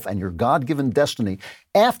yourself and your God-given destiny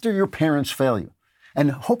after your parents fail you.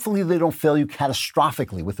 And hopefully they don't fail you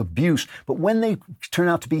catastrophically with abuse. But when they turn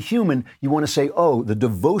out to be human, you want to say, oh, the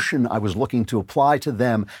devotion I was looking to apply to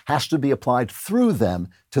them has to be applied through them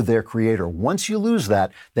to their creator. Once you lose that,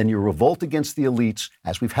 then your revolt against the elites,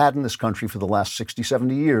 as we've had in this country for the last 60,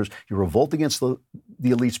 70 years, your revolt against the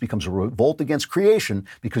elites becomes a revolt against creation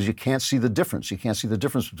because you can't see the difference. You can't see the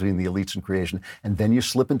difference between the elites and creation. And then you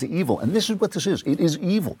slip into evil. And this is what this is. It is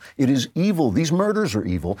evil. It is evil. These murders are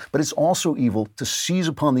evil, but it's also evil to seize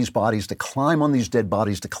upon these bodies, to climb on these dead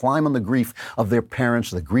bodies, to climb on the grief of their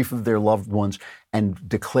parents, the grief of their loved ones, and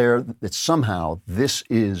declare that somehow this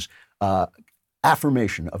is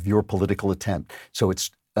affirmation of your political attempt. So it's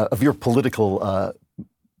of your political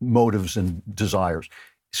motives and desires.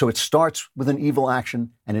 So it starts with an evil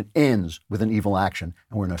action and it ends with an evil action.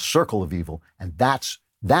 And we're in a circle of evil. And that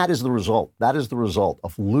is the result. That is the result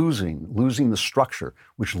of losing the structure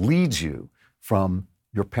which leads you from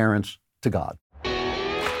your parents to God.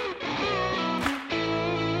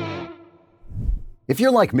 If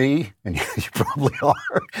you're like me, and you probably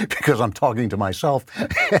are because I'm talking to myself,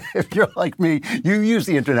 if you're like me, you use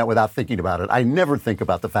the internet without thinking about it. I never think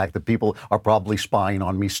about the fact that people are probably spying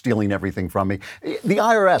on me, stealing everything from me. The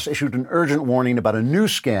IRS issued an urgent warning about a new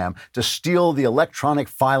scam to steal the electronic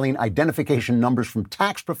filing identification numbers from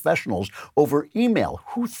tax professionals over email.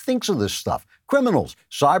 Who thinks of this stuff? Criminals,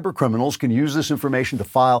 cyber criminals can use this information to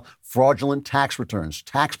file fraudulent tax returns.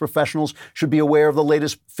 Tax professionals should be aware of the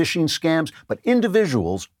latest phishing scams, but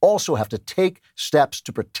individuals also have to take steps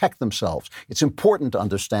to protect themselves. It's important to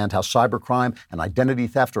understand how cybercrime and identity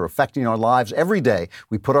theft are affecting our lives every day.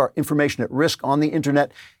 We put our information at risk on the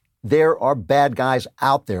internet. There are bad guys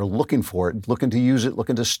out there looking for it, looking to use it,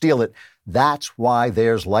 looking to steal it. That's why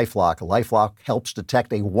there's LifeLock. LifeLock helps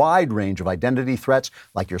detect a wide range of identity threats,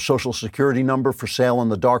 like your social security number for sale on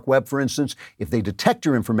the dark web, for instance. If they detect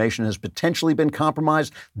your information has potentially been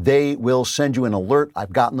compromised, they will send you an alert.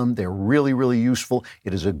 I've gotten them. They're really, really useful.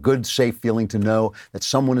 It is a good, safe feeling to know that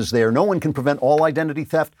someone is there. No one can prevent all identity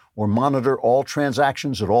theft or monitor all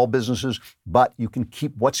transactions at all businesses, but you can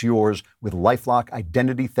keep what's yours with LifeLock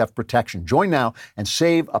Identity Theft Protection. Join now and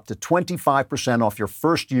save up to 25% off your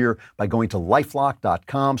first year by going to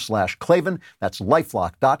lifelock.com/Klavan. That's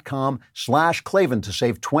lifelock.com/Klavan to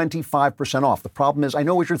save 25% off. The problem is, I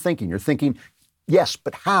know what you're thinking. You're thinking, yes,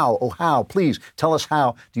 but how? Oh, how? Please tell us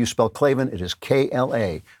how. Do you spell Klavan? It is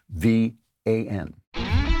Klavan.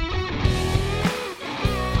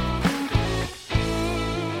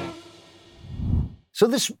 So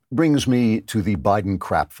this brings me to the Biden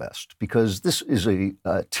Crapfest, because this is a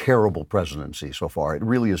terrible presidency so far. It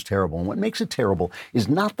really is terrible. And what makes it terrible is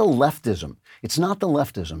not the leftism. It's not the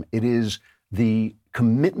leftism. It is the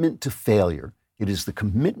commitment to failure. It is the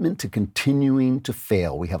commitment to continuing to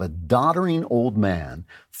fail. We have a doddering old man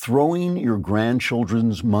throwing your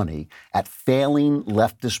grandchildren's money at failing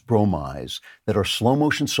leftist bromides that are slow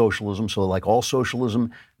motion socialism. So like all socialism,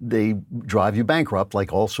 they drive you bankrupt.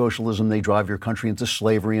 Like all socialism, they drive your country into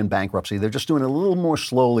slavery and bankruptcy. They're just doing it a little more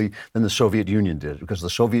slowly than the Soviet Union did, because the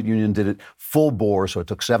Soviet Union did it full bore. So it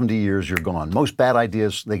took 70 years, you're gone. Most bad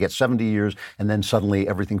ideas, they get 70 years, and then suddenly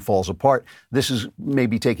everything falls apart. This is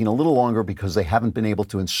maybe taking a little longer because they haven't been able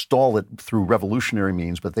to install it through revolutionary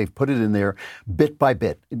means, but they've put it in there bit by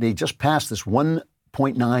bit. They just passed this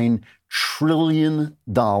 $1.9 trillion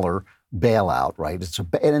bailout, right?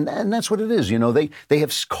 And that's what it is. You know, they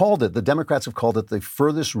have called it, the Democrats have called it the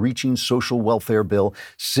furthest reaching social welfare bill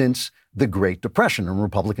since the Great Depression. And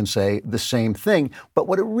Republicans say the same thing. But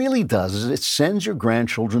what it really does is it sends your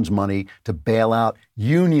grandchildren's money to bail out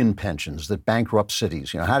union pensions that bankrupt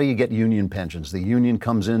cities. You know, how do you get union pensions? The union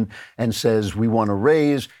comes in and says, we want a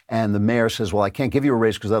raise. And the mayor says, well, I can't give you a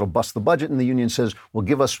raise because that'll bust the budget. And the union says, well,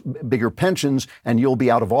 give us bigger pensions and you'll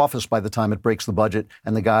be out of office by the time it breaks the budget.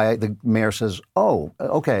 And the mayor says, oh,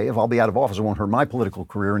 okay, if I'll be out of office, it won't hurt my political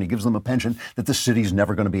career. And he gives them a pension that the city's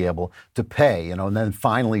never going to be able to pay. You know, and then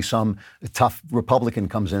finally some tough Republican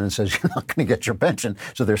comes in and says, you're not going to get your pension.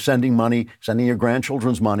 So they're sending your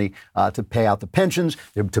grandchildren's money to pay out the pensions,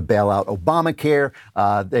 to bail out Obamacare.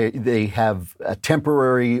 They have a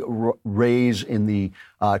temporary raise in the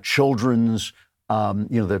children's,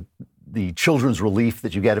 the children's relief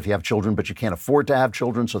that you get if you have children, but you can't afford to have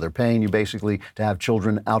children. So they're paying you basically to have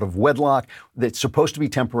children out of wedlock. It's supposed to be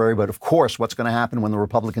temporary, but of course, what's going to happen when the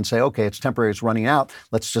Republicans say, okay, it's temporary, it's running out,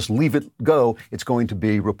 let's just leave it go. It's going to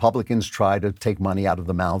be Republicans try to take money out of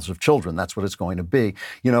the mouths of children. That's what it's going to be.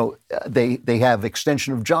 You know, they have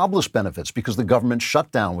extension of jobless benefits because the government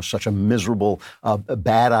shutdown was such a miserable,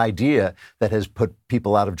 bad idea that has put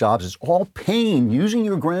people out of jobs. It's all paying, using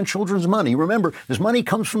your grandchildren's money. Remember, this money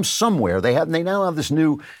comes from somewhere. They now have this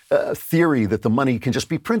new theory that the money can just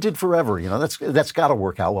be printed forever. You know, that's got to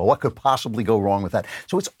work out well. What could possibly go wrong with that?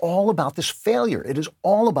 So it's all about this failure. It is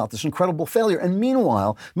all about this incredible failure. And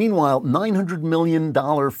meanwhile, $900 million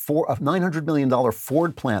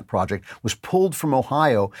Ford plant project was pulled from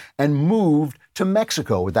Ohio and moved to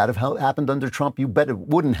Mexico. Would that have happened under Trump? You bet it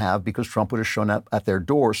wouldn't have, because Trump would have shown up at their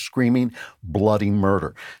door screaming bloody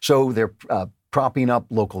murder. So they're propping up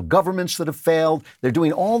local governments that have failed. They're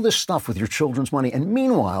doing all this stuff with your children's money. And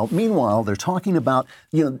meanwhile, they're talking about,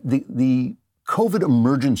 the COVID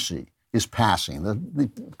emergency is passing. The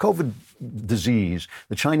COVID disease,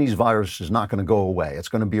 the Chinese virus, is not going to go away. It's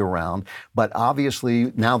going to be around. But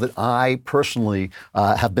obviously, now that I personally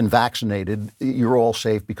have been vaccinated, you're all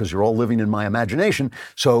safe because you're all living in my imagination.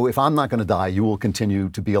 So if I'm not going to die, you will continue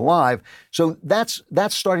to be alive. So that's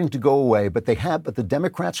starting to go away. But the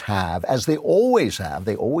Democrats have, as they always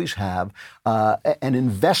have, an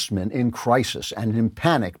investment in crisis and in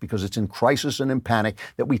panic, because it's in crisis and in panic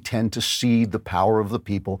that we tend to cede the power of the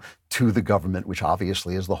people to the government, which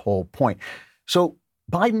obviously is the whole point. So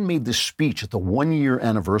Biden made this speech at the 1-year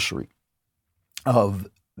anniversary of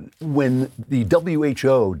when the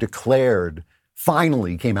WHO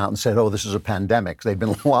finally came out and said, oh, this is a pandemic. They'd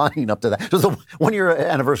been lying up to that. So the 1-year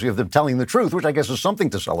anniversary of them telling the truth, which I guess is something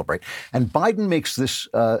to celebrate. And Biden makes this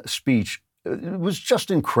speech. It was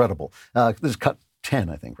just incredible. This is cut 10,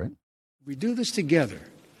 I think, right? We do this together.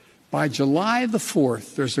 By July the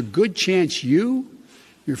 4th, there's a good chance you,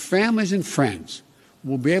 your families and friends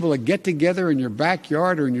will be able to get together in your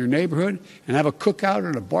backyard or in your neighborhood and have a cookout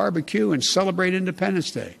or a barbecue and celebrate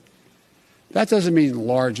Independence Day. That doesn't mean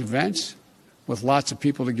large events with lots of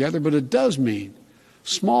people together, but it does mean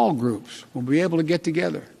small groups will be able to get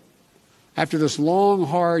together. After this long,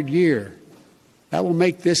 hard year, that will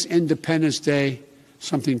make this Independence Day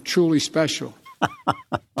something truly special.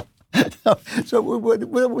 So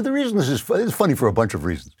the reason this is funny for a bunch of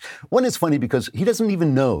reasons. One, it's funny because he doesn't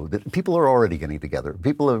even know that people are already getting together.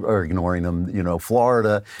 People are ignoring them. You know,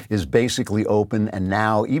 Florida is basically open, and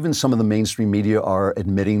now even some of the mainstream media are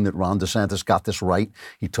admitting that Ron DeSantis got this right.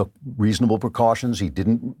 He took reasonable precautions. He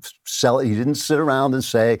didn't sit around and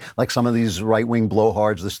say, like some of these right-wing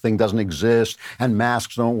blowhards, this thing doesn't exist and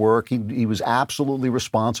masks don't work. He was absolutely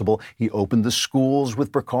responsible. He opened the schools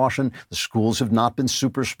with precaution. The schools have not been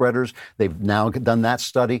super spreaders. They've now done that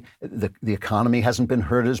study. The economy hasn't been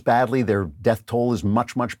hurt as badly. Their death toll is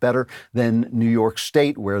much, much better than New York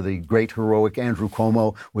State, where the great heroic Andrew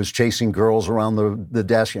Cuomo was chasing girls around the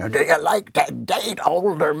desk. You know, do you like to date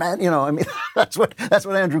older men? You know, I mean, that's what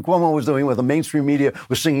Andrew Cuomo was doing. Where the mainstream media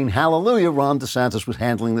was singing hallelujah, Ron DeSantis was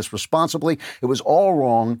handling this responsibly. It was all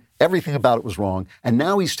wrong. Everything about it was wrong. And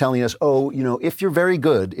now he's telling us, oh, you know, if you're very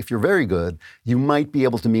good, you might be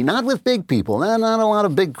able to meet, not with big people, not a lot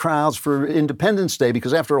of big crowds for Independence Day,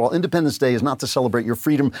 because after all, Independence Day is not to celebrate your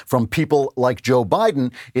freedom from people like Joe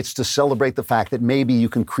Biden. It's to celebrate the fact that maybe you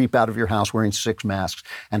can creep out of your house wearing 6 masks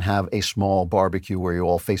and have a small barbecue where you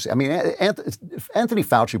all face it. I mean, Anthony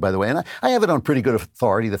Fauci, by the way, and I have it on pretty good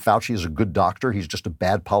authority that Fauci is a good doctor. He's just a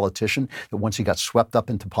bad politician, that once he got swept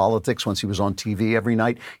up into politics, once he was on TV every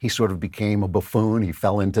night, he sort of became a buffoon. He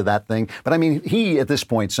fell into that thing. But I mean, he at this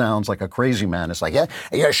point sounds like a crazy man. It's like, yeah,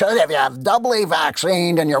 you should, if you have doubly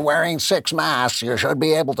vaccinated and you're wearing 6 masks, you should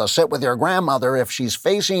be able to sit with your grandmother if she's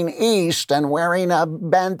facing east and wearing a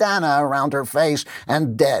bandana around her face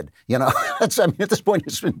and dead. You know, I mean, at this point,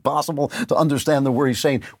 it's impossible to understand the word he's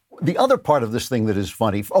saying. The other part of this thing that is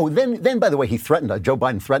funny. Oh, then by the way, he threatened. Joe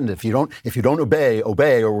Biden threatened, if you don't obey,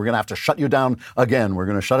 or we're going to have to shut you down again. We're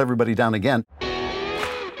going to shut everybody down again.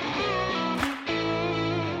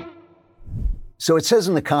 So it says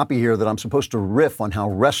in the copy here that I'm supposed to riff on how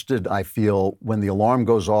rested I feel when the alarm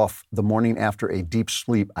goes off the morning after a deep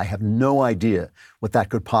sleep. I have no idea what that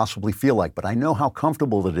could possibly feel like, but I know how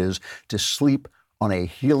comfortable it is to sleep on a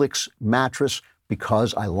Helix mattress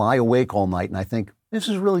because I lie awake all night and I think, this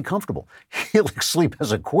is really comfortable. Helix Sleep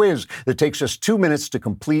has a quiz that takes just 2 minutes to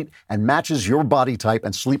complete and matches your body type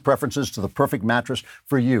and sleep preferences to the perfect mattress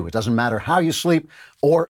for you. It doesn't matter how you sleep,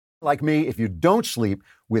 or like me, if you don't sleep,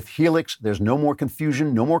 with Helix, there's no more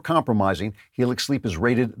confusion, no more compromising. Helix Sleep is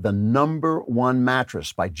rated the #1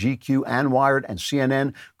 mattress by GQ and Wired, and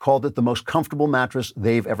CNN called it the most comfortable mattress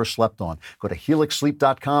they've ever slept on. Go to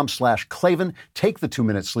helixsleep.com/Klavan, take the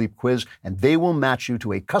 2-minute sleep quiz, and they will match you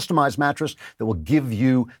to a customized mattress that will give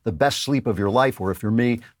you the best sleep of your life, or if you're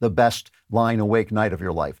me, the best lying awake night of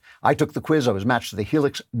your life. I took the quiz. I was matched to the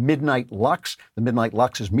Helix Midnight Lux. The Midnight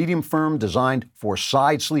Lux is medium firm, designed for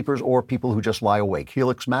side sleepers or people who just lie awake.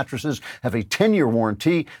 Helix Helix mattresses have a 10-year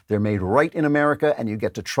warranty. They're made right in America, and you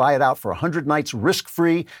get to try it out for 100 nights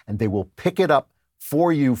risk-free, and they will pick it up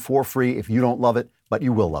for you for free if you don't love it, but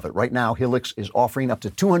you will love it. Right now, Helix is offering up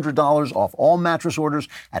to $200 off all mattress orders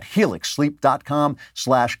at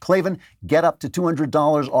helixsleep.com/Klavan. Get up to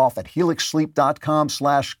 $200 off at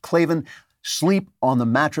helixsleep.com/Klavan. Sleep on the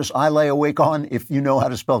mattress I lay awake on. If you know how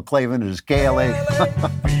to spell Klavan, it is K-L-A.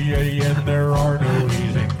 B-A-N, there are no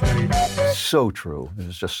E's in Klavan. So true. It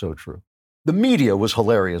is just so true. The media was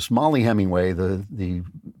hilarious. Molly Hemingway, the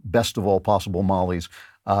best of all possible Mollys,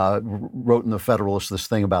 wrote in the Federalist this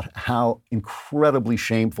thing about how incredibly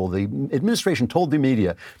shameful the administration told the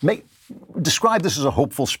media, describe this as a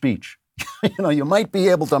hopeful speech. You might be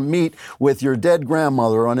able to meet with your dead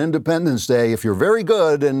grandmother on Independence Day. If you're very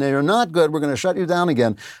good and you're not good, we're going to shut you down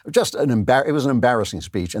again. It was an embarrassing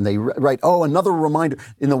speech. And they write, another reminder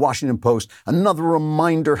in the Washington Post, another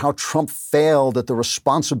reminder how Trump failed at the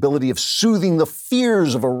responsibility of soothing the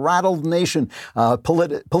fears of a rattled nation.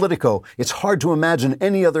 Politico, it's hard to imagine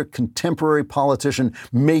any other contemporary politician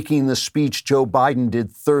making the speech Joe Biden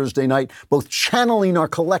did Thursday night, both channeling our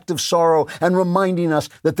collective sorrow and reminding us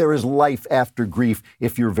that there is life after grief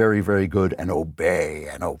if you're very, very good, and obey.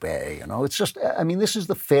 It's just, this is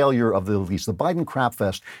the failure of the elites. The Biden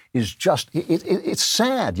Crapfest is just, it's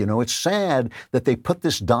sad, it's sad that they put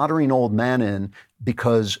this doddering old man in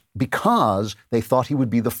because they thought he would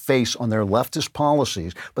be the face on their leftist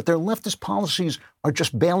policies. But their leftist policies are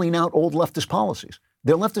just bailing out old leftist policies.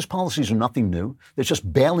 Their leftist policies are nothing new. They're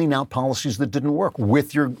just bailing out policies that didn't work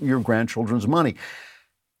with your grandchildren's money.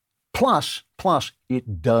 Plus,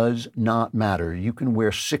 it does not matter. You can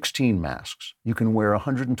wear 16 masks. You can wear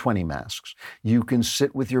 120 masks. You can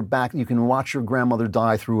sit with your back. You can watch your grandmother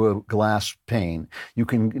die through a glass pane. You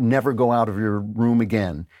can never go out of your room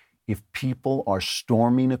again. If people are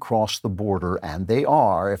storming across the border, and they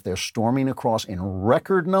are, if they're storming across in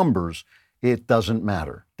record numbers, it doesn't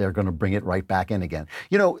matter. They're going to bring it right back in again.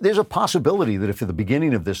 There's a possibility that if at the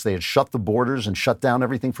beginning of this they had shut the borders and shut down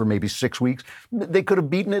everything for maybe 6 weeks, they could have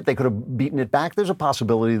beaten it. They could have beaten it back. There's a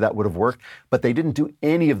possibility that would have worked, but they didn't do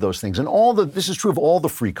any of those things. And this is true of all the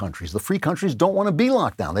free countries. The free countries don't want to be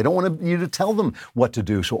locked down. They don't want you to tell them what to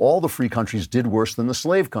do. So all the free countries did worse than the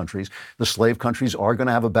slave countries. The slave countries are going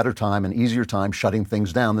to have a better time, an easier time shutting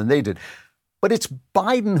things down than they did. But it's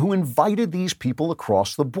Biden who invited these people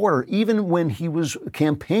across the border. Even when he was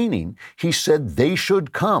campaigning, he said they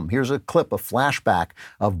should come. Here's a clip, a flashback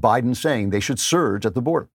of Biden saying they should surge at the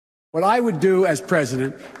border. What I would do as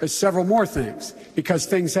president is several more things, because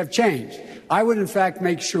things have changed. I would, in fact,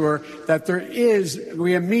 make sure that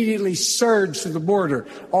we immediately surge to the border.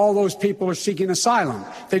 All those people are seeking asylum.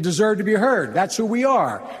 They deserve to be heard. That's who we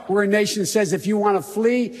are. We're a nation that says if you want to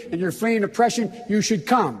flee and you're fleeing oppression, you should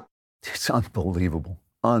come. It's unbelievable.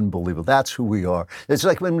 Unbelievable. That's who we are. It's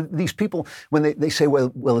like when these people, when they say,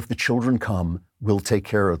 well, if the children come, we'll take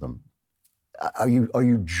care of them. Are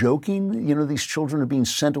you joking? These children are being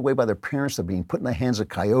sent away by their parents. They're being put in the hands of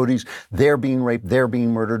coyotes. They're being raped. They're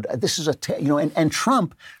being murdered. This is and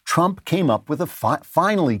Trump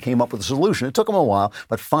finally came up with a solution. It took him a while,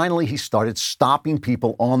 but finally he started stopping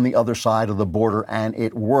people on the other side of the border, and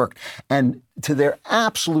it worked. And to their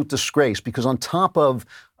absolute disgrace, because on top of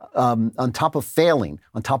failing,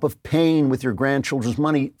 on top of paying with your grandchildren's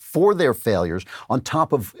money for their failures, on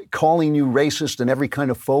top of calling you racist and every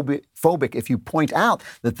kind of phobic if you point out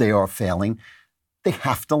that they are failing, they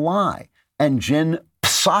have to lie. And Jen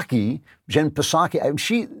Psaki,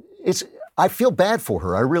 I feel bad for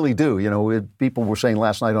her. I really do. People were saying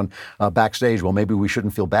last night on Backstage, well, maybe we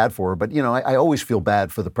shouldn't feel bad for her. But, I always feel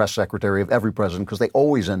bad for the press secretary of every president, because they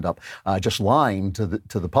always end up just lying to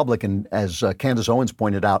the public. And as Candace Owens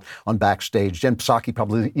pointed out on Backstage, Jen Psaki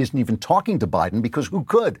probably isn't even talking to Biden, because who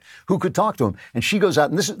could talk to him? And she goes out,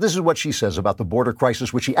 and this is what she says about the border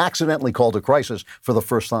crisis, which she accidentally called a crisis for the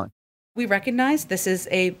first time. We recognize this is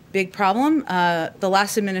a big problem. The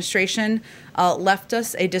last administration left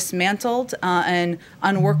us a dismantled and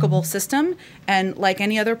unworkable system. And like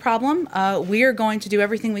any other problem, we are going to do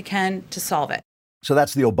everything we can to solve it. So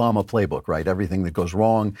that's the Obama playbook, right? Everything that goes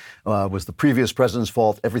wrong was the previous president's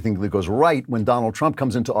fault. Everything that goes right when Donald Trump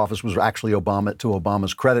comes into office was actually Obama, to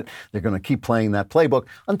Obama's credit. They're going to keep playing that playbook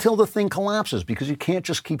until the thing collapses, because you can't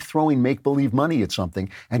just keep throwing make-believe money at something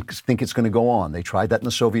and think it's going to go on. They tried that in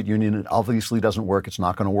the Soviet Union. It obviously doesn't work. It's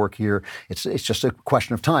not going to work here. It's just a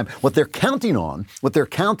question of time. What they're counting on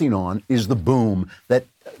is the boom that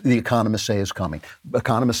the economists say is coming.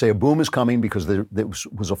 Economists say a boom is coming because there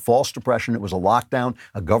was a false depression. It was a lockdown,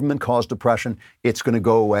 a government-caused depression. It's going to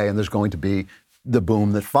go away, and there's going to be the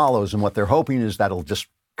boom that follows. And what they're hoping is that'll just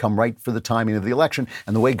come right for the timing of the election.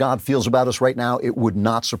 And the way God feels about us right now, it would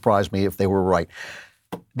not surprise me if they were right.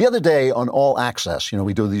 The other day on All Access,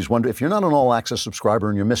 we do these if you're not an All Access subscriber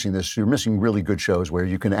and you're missing this, you're missing really good shows where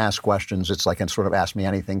you can ask questions. It's like a sort of Ask Me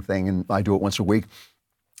Anything thing, and I do it once a week.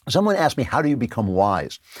 Someone asked me, how do you become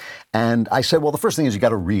wise? And I said, well, the first thing is you got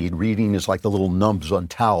to read. Reading is like the little nubs on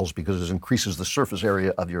towels because it increases the surface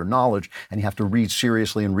area of your knowledge, and you have to read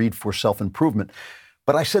seriously and read for self-improvement.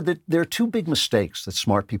 But I said that there are two big mistakes that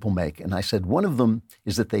smart people make. And I said one of them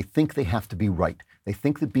is that they think they have to be right. They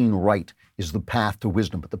think that being right is the path to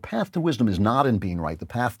wisdom. But the path to wisdom is not in being right. The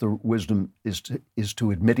path to wisdom is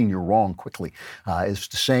to admitting you're wrong quickly, is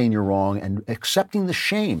to saying you're wrong and accepting the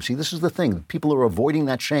shame. See, this is the thing. People are avoiding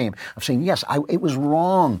that shame of saying, yes, it was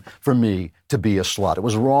wrong for me to be a slut. It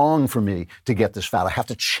was wrong for me to get this fat. I have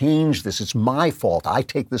to change this. It's my fault. I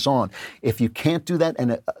take this on. If you can't do that,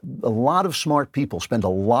 and a lot of smart people spend a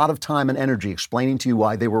lot of time and energy explaining to you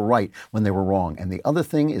why they were right when they were wrong. And the other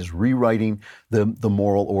thing is rewriting the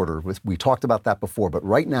moral order. We talked about that before, but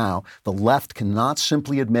right now, the left cannot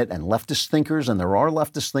simply admit, and leftist thinkers, and there are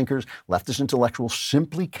leftist thinkers, leftist intellectuals,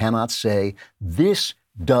 simply cannot say, this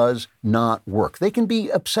does not work. They can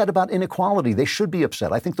be upset about inequality. They should be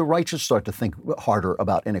upset. I think the right should start to think harder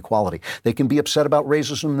about inequality. They can be upset about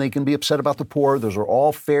racism. They can be upset about the poor. Those are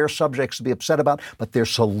all fair subjects to be upset about, but their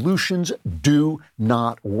solutions do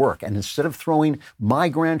not work. And instead of throwing my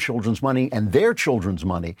grandchildren's money and their children's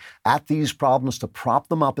money at these problems to prop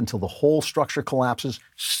them up until the whole structure collapses,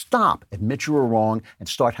 stop, admit you were wrong, and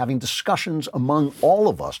start having discussions among all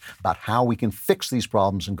of us about how we can fix these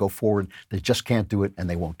problems and go forward. They just can't do it, and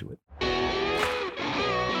they won't do it.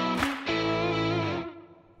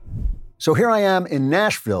 So here I am in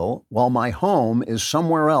Nashville while my home is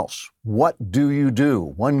somewhere else. What do you do?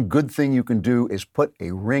 One good thing you can do is put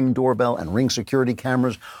a Ring doorbell and Ring security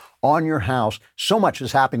cameras on your house. So much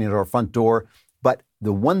is happening at our front door. But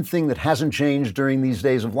the one thing that hasn't changed during these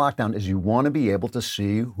days of lockdown is you want to be able to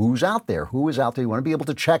see who's out there, who is out there. You want to be able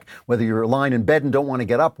to check whether you're lying in bed and don't want to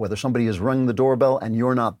get up, whether somebody has rung the doorbell and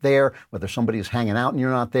you're not there, whether somebody is hanging out and you're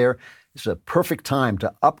not there. It's a perfect time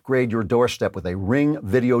to upgrade your doorstep with a Ring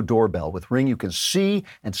video doorbell. With Ring, you can see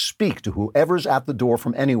and speak to whoever's at the door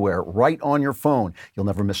from anywhere, right on your phone. You'll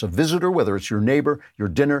never miss a visitor, whether it's your neighbor, your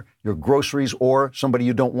dinner, your groceries, or somebody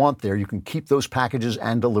you don't want there. You can keep those packages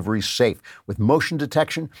and deliveries safe. With motion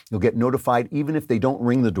detection, you'll get notified even if they don't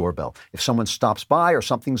ring the doorbell. If someone stops by or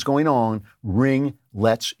something's going on, Ring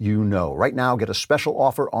lets you know. Right now, get a special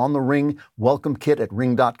offer on the Ring welcome kit at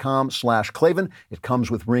ring.com/Klavan. It comes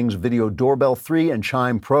with Ring's Video Doorbell 3 and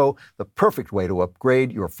Chime Pro, the perfect way to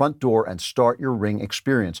upgrade your front door and start your Ring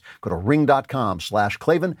experience. Go to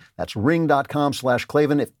ring.com/Klavan. That's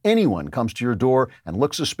ring.com/Klavan. If anyone comes to your door and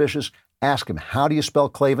looks suspicious, ask him, how do you spell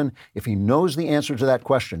Klavan? If he knows the answer to that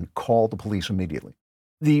question, call the police immediately.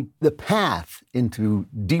 The path into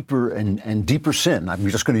deeper and deeper sin, I'm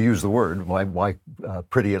just going to use the word, why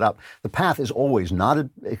pretty it up? The path is always not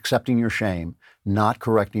accepting your shame, not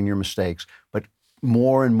correcting your mistakes, but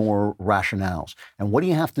more and more rationales. And what do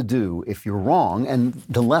you have to do if you're wrong? And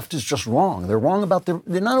the left is just wrong. They're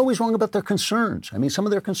not always wrong about their concerns. I mean, some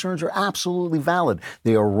of their concerns are absolutely valid.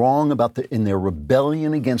 They are wrong in their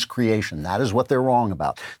rebellion against creation. That is what they're wrong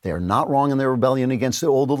about. They are not wrong in their rebellion against the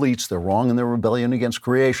old elites. They're wrong in their rebellion against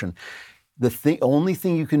creation. The only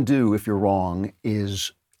thing you can do if you're wrong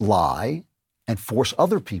is lie and force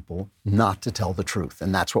other people not to tell the truth.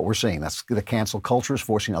 And that's what we're seeing. That's the cancel culture, is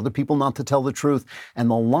forcing other people not to tell the truth. And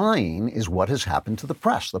the lying is what has happened to the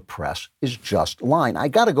press. The press is just lying. I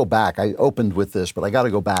got to go back. I opened with this, but I got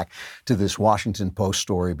to go back to this Washington Post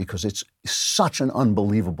story because it's such an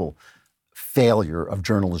unbelievable failure of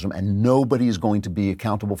journalism, and nobody is going to be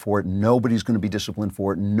accountable for it. Nobody's going to be disciplined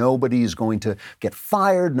for it. Nobody is going to get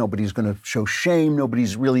fired. Nobody's going to show shame.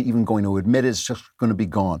 Nobody's really even going to admit it. It's just going to be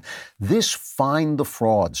gone. This Find the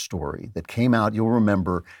Fraud story that came out, you'll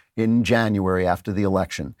remember, in January after the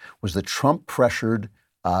election, was that Trump pressured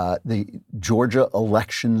the Georgia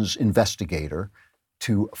elections investigator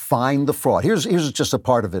to find the fraud. Here's just a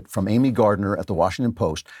part of it from Amy Gardner at the Washington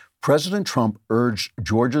Post. President Trump urged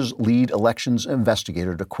Georgia's lead elections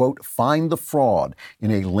investigator to, quote, find the fraud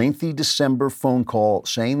in a lengthy December phone call,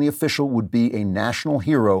 saying the official would be a national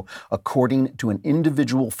hero, according to an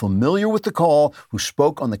individual familiar with the call who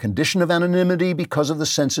spoke on the condition of anonymity because of the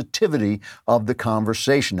sensitivity of the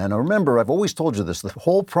conversation. And remember, I've always told you this, the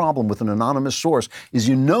whole problem with an anonymous source is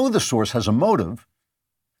the source has a motive,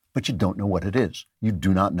 but you don't know what it is. You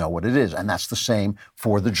do not know what it is. And that's the same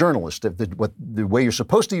for the journalist. The way you're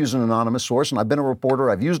supposed to use an anonymous source, and I've been a reporter,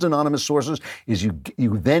 I've used anonymous sources, is you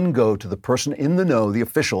then go to the person in the know, the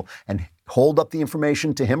official, and hold up the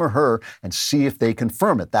information to him or her and see if they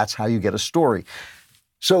confirm it. That's how you get a story.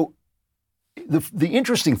 So the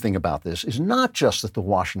interesting thing about this is not just that the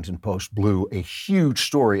Washington Post blew a huge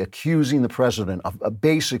story accusing the president of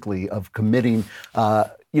basically of committing a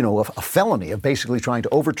felony, of basically trying to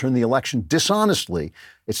overturn the election dishonestly.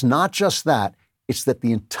 It's not just that. It's that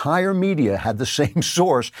the entire media had the same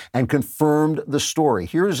source and confirmed the story.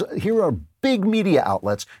 Here are big media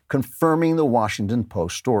outlets confirming the Washington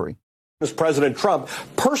Post story. President Trump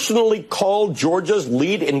personally called Georgia's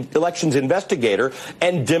lead elections investigator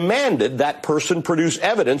and demanded that person produce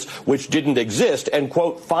evidence which didn't exist and,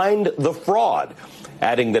 quote, find the fraud,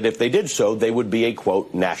 adding that if they did so, they would be a,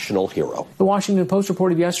 quote, national hero. The Washington Post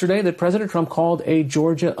reported yesterday that President Trump called a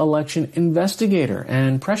Georgia election investigator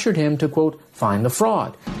and pressured him to, quote, find the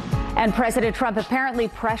fraud. And President Trump apparently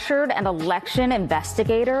pressured an election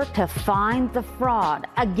investigator to find the fraud.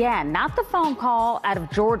 Again, not the phone call out of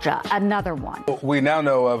Georgia, another one. We now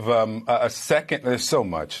know of a second, there's so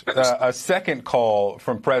much, a second call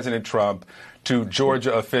from President Trump to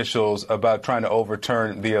Georgia officials about trying to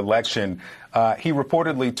overturn the election. He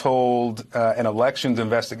reportedly told an elections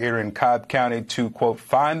investigator in Cobb County to, quote,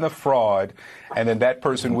 find the fraud, and then that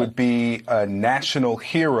person would be a national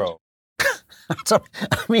hero. So,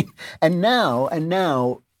 I mean, and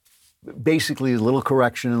now, basically a little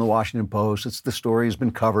correction in the Washington Post. The story has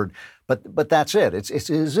been covered, but that's it. It's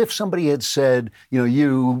as if somebody had said,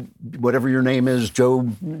 you, whatever your name is, Joe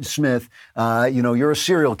Smith, you're a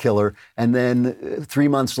serial killer, and then 3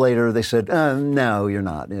 months later they said, no, you're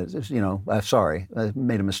not. Sorry, I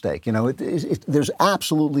made a mistake. There's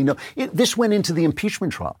absolutely no. This went into the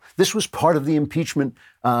impeachment trial. This was part of the impeachment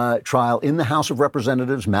trial in the House of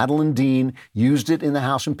Representatives. Madeleine Dean used it in the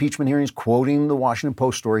House impeachment hearings, quoting the Washington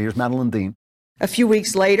Post story. Here's Madeleine Dean. A few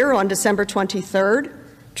weeks later, on December 23rd,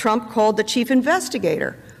 Trump called the chief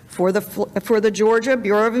investigator for the Georgia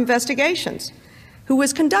Bureau of Investigations, who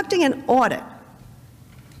was conducting an audit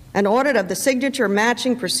of the signature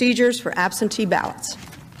matching procedures for absentee ballots.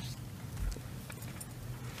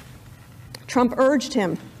 Trump urged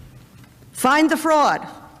him, find the fraud,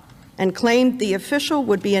 and claimed the official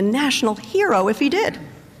would be a national hero if he did.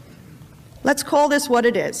 Let's call this what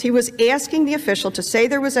it is. He was asking the official to say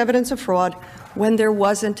there was evidence of fraud when there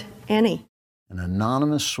wasn't any. An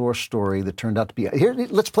anonymous source story that turned out to be here.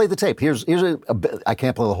 Let's play the tape. Here's I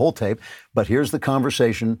can't play the whole tape, but here's the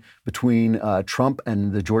conversation between Trump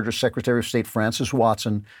and the Georgia Secretary of State Frances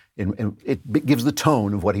Watson. And it gives the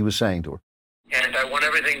tone of what he was saying to her. And I won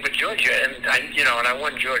everything but Georgia, and I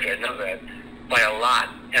won Georgia. I know that by a lot,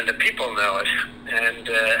 and the people know it. And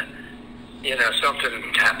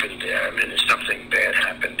something happened there. I mean, something bad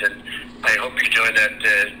happened, and I hope you're doing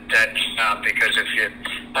that job, because if you,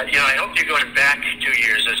 I hope you're going back 2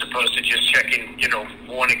 years as opposed to just checking,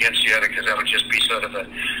 one against the other, because that would just be sort of a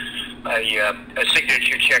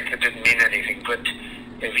signature check that didn't mean anything. But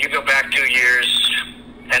if you go back 2 years,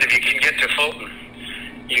 and if you can get to Fulton,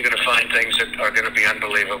 you're going to find things that are going to be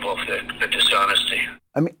unbelievable. The dishonesty.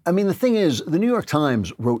 I mean, the thing is, the New York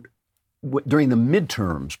Times wrote. During the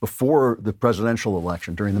midterms, before the presidential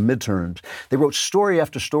election, during the midterms, they wrote story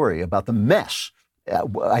after story about the mess,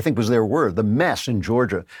 I think was their word, the mess in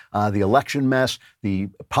Georgia, the election mess, the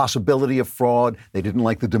possibility of fraud. They didn't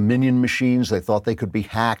like the Dominion machines. They thought they could be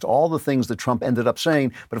hacked, all the things that Trump ended up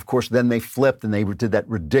saying. But of course, then they flipped and they did that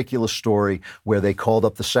ridiculous story where they called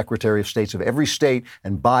up the Secretary of States of every state.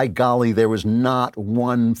 And by golly, there was not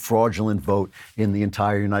one fraudulent vote in the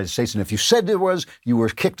entire United States. And if you said there was, you were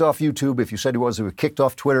kicked off YouTube. If you said there was, you were kicked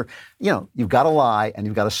off Twitter. You've got to lie and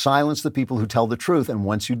you've got to silence the people who tell the truth. And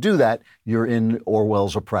once you do that, you're in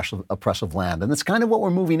Orwell's oppressive land. And that's kind of what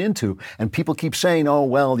we're moving into. And people keep saying, oh,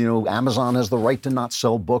 well, Amazon has the right to not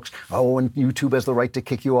sell books. Oh, and YouTube has the right to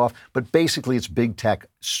kick you off. But basically, it's big tech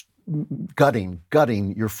gutting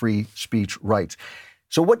your free speech rights.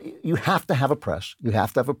 So you have to have a press. You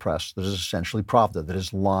have to have a press that is essentially Pravda, that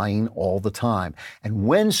is lying all the time. And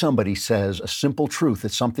when somebody says a simple truth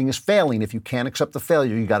that something is failing, if you can't accept the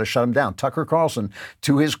failure, you got to shut them down. Tucker Carlson,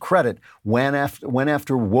 to his credit, went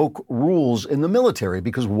after woke rules in the military,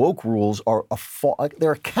 because woke rules are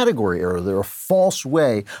they're a category error. They're a false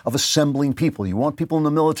way of assembling people. You want people in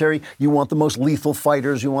the military, you want the most lethal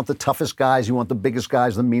fighters, you want the toughest guys, you want the biggest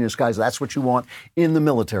guys, the meanest guys. That's what you want in the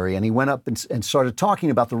military. And he went up and started talking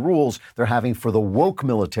about the rules they're having for the woke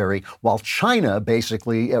military, while China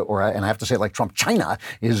basically, and I have to say it like Trump, China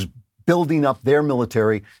is building up their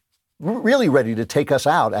military really ready to take us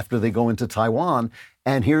out after they go into Taiwan.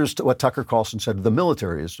 And here's what Tucker Carlson said the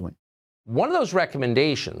military is doing. One of those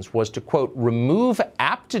recommendations was to, quote, remove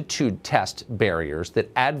aptitude test barriers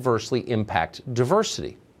that adversely impact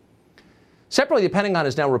diversity. Separately, the Pentagon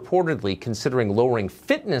is now reportedly considering lowering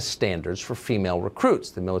fitness standards for female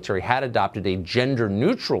recruits. The military had adopted a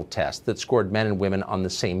gender-neutral test that scored men and women on the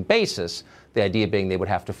same basis, the idea being they would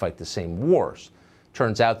have to fight the same wars.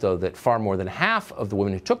 Turns out, though, that far more than half of the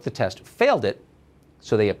women who took the test failed it,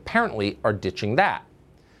 so they apparently are ditching that.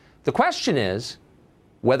 The question is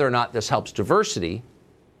whether or not this helps diversity.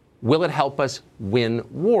 Will it help us win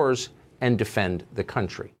wars and defend the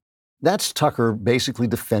country? That's Tucker basically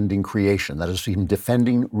defending creation. That is him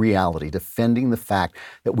defending reality, defending the fact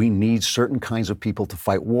that we need certain kinds of people to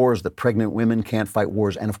fight wars, that pregnant women can't fight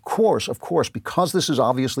wars. And of course, because this is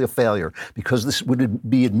obviously a failure, because this would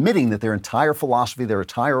be admitting that their entire philosophy, their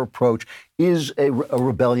entire approach is a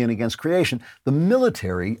rebellion against creation, the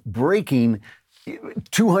military breaking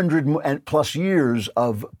 200 plus years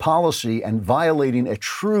of policy and violating a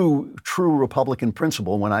true Republican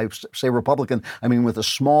principle. When I say Republican, I mean with a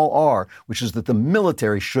small r, which is that the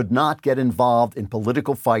military should not get involved in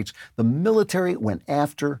political fights. The military went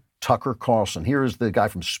after Tucker Carlson. Here is the guy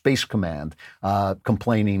from Space Command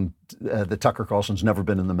complaining that Tucker Carlson's never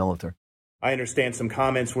been in the military. I understand some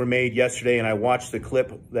comments were made yesterday, and I watched the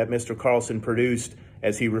clip that Mr. Carlson produced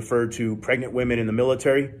as he referred to pregnant women in the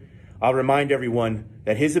military. I'll remind everyone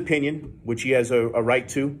that his opinion, which he has a right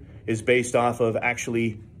to, is based off of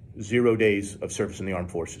actually 0 days of service in the armed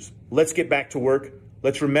forces. Let's get back to work.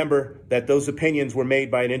 Let's remember that those opinions were made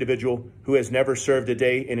by an individual who has never served a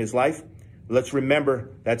day in his life. Let's remember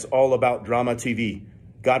that's all about drama TV.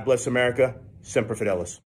 God bless America. Semper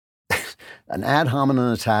Fidelis. An ad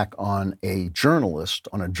hominem attack on a journalist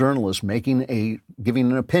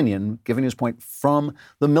giving an opinion, giving his point from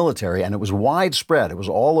the military, and it was widespread. It was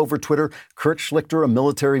all over Twitter. Kurt Schlichter, a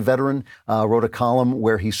military veteran, wrote a column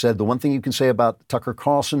where he said the one thing you can say about Tucker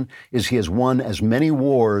Carlson is he has won as many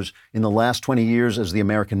wars in the last 20 years as the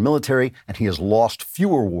American military, and he has lost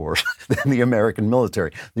fewer wars than the American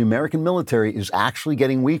military. The American military is actually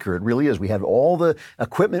getting weaker. It really is. We have all the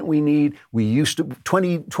equipment we need. We used to,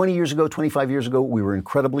 20 years ago, 25 years ago, we were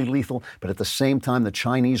incredibly lethal, but at the same time, the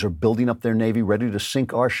Chinese are building up their Navy, ready to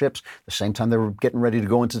sink our ships. At the same time, they were getting ready to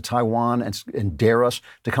go into Taiwan and dare us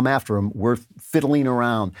to come after them. We're fiddling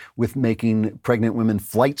around with making pregnant women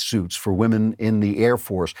flight suits for women in the Air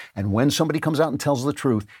Force. And when somebody comes out and tells the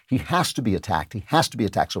truth, he has to be attacked. He has to be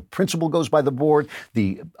attacked. So principle goes by the board.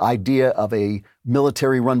 The idea of a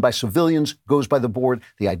military run by civilians goes by the board.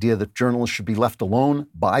 The idea that journalists should be left alone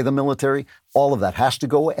by the military, all of that has to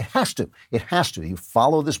go. It has to. It has to. You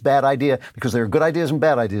follow this bad idea, because there are good ideas and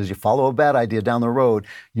bad ideas. You follow a bad idea down the road,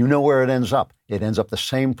 you know where it ends up. It ends up the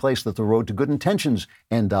same place that the road to good intentions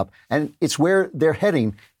end up. And it's where they're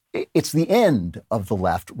heading. It's the end of the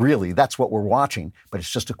left, really. That's what we're watching. But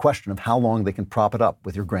it's just a question of how long they can prop it up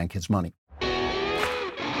with your grandkids' money.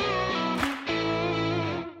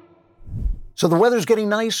 So the weather's getting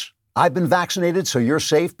nice. I've been vaccinated, so you're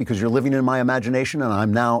safe because you're living in my imagination and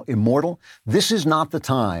I'm now immortal. This is not the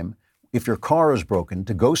time, if your car is broken,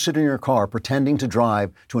 to go sit in your car pretending to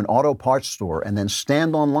drive to an auto parts store and then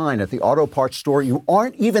stand online at the auto parts store you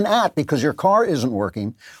aren't even at because your car isn't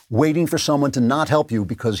working, waiting for someone to not help you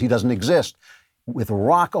because he doesn't exist. With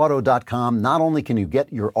rockauto.com, not only can you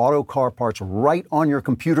get your auto car parts right on your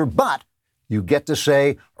computer, but you get to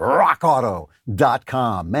say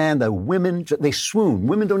rockauto.com. Man, the women, they swoon.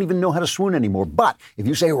 Women don't even know how to swoon anymore. But if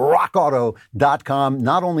you say rockauto.com,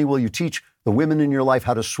 not only will you teach the women in your life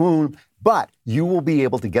how to swoon, but you will be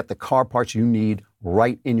able to get the car parts you need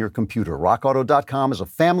right in your computer. RockAuto.com is a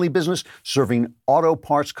family business serving auto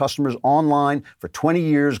parts customers online for 20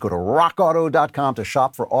 years. Go to RockAuto.com to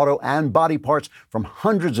shop for auto and body parts from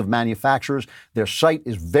hundreds of manufacturers. Their site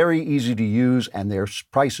is very easy to use, and their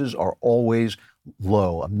prices are always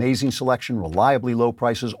low. Amazing selection, reliably low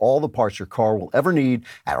prices, all the parts your car will ever need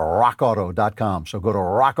at RockAuto.com. So go to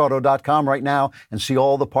RockAuto.com right now and see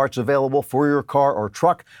all the parts available for your car or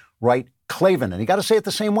truck. Write Klavan, and you got to say it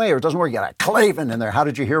the same way or it doesn't work. You got a Klavan in there. How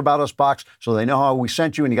did you hear about us box so they know how we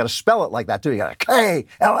sent you, and you got to spell it like that too. You got a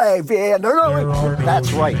K-L-A-V-A. No,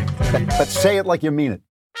 that's right. But say it like you mean it.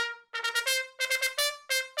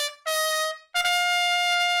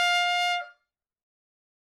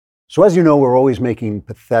 So as you know, we're always making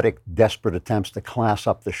pathetic, desperate attempts to class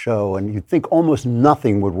up the show, and you'd think almost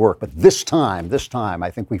nothing would work. But this time, I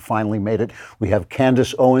think we finally made it. We have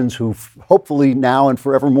Candace Owens, who hopefully now and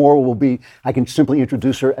forevermore will be, I can simply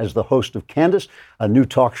introduce her as the host of Candace, a new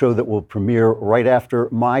talk show that will premiere right after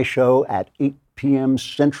my show at 8 p.m.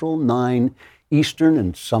 Central, 9 Eastern,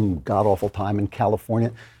 and some god-awful time in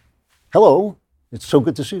California. Hello. It's so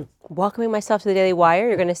good to see you. Welcoming myself to the Daily Wire.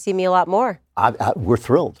 You're going to see me a lot more. We're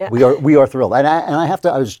thrilled. Yeah. We are thrilled. And I have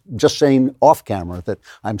to, I was just saying off camera that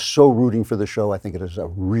I'm so rooting for the show. I think it is a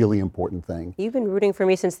really important thing. You've been rooting for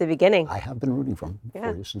me since the beginning. I have been rooting for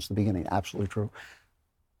you since the beginning. Absolutely true.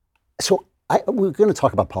 So we're going to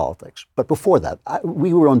talk about politics. But before that,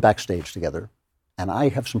 we were on backstage together. And I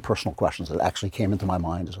have some personal questions that actually came into my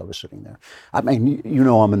mind as I was sitting there. I mean, you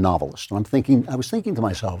know, I'm a novelist. And I was thinking to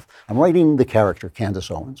myself, I'm writing the character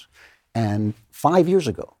Candace Owens. And 5 years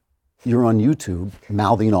ago, you're on YouTube,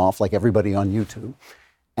 mouthing off like everybody on YouTube.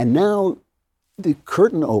 And now the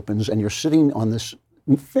curtain opens and you're sitting on this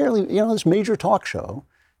this major talk show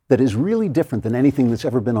that is really different than anything that's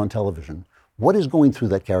ever been on television. What is going through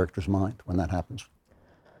that character's mind when that happens?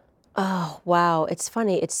 Oh, wow. It's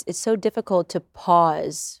funny. It's so difficult to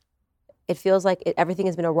pause. It feels like everything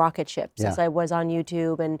has been a rocket ship since I was on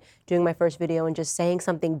YouTube and doing my first video and just saying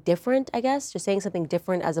something different, I guess, just saying something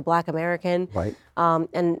different as a Black American. Right.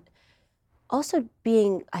 And also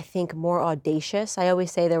being, I think, more audacious. I always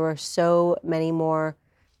say there were so many more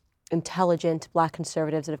intelligent Black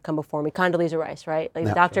conservatives that have come before me. Condoleezza Rice, right?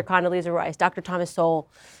 Like Dr. Condoleezza Rice, Dr. Thomas Sowell.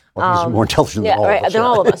 Well, he's more intelligent than all of us. Than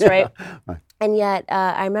all of us, right? Right. And yet,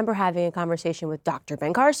 I remember having a conversation with Dr.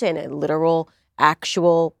 Ben Carson, a literal,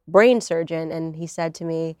 actual brain surgeon, and he said to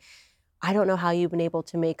me, I don't know how you've been able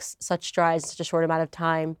to make such strides in such a short amount of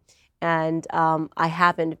time, and I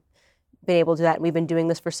haven't been able to do that. And we've been doing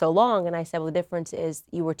this for so long. And I said, well, the difference is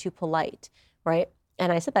you were too polite, right?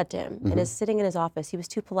 And I said that to him. And he's sitting in his office, he was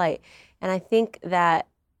too polite. And I think that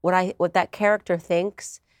what that character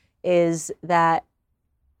thinks is that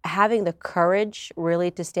having the courage really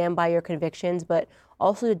to stand by your convictions, but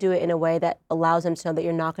also to do it in a way that allows them to know that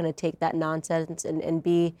you're not going to take that nonsense and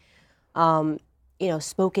be,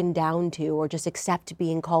 spoken down to, or just accept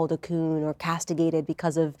being called a coon or castigated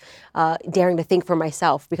because of daring to think for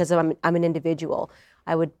myself, because I'm an individual.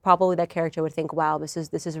 I would probably, that character would think, wow, this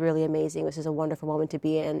is really amazing. This is a wonderful moment to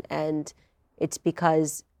be in. And it's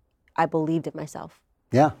because I believed in myself.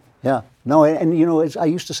 Yeah. Yeah. No, and I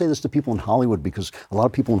used to say this to people in Hollywood, because a lot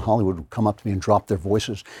of people in Hollywood would come up to me and drop their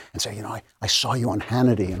voices and say, I saw you on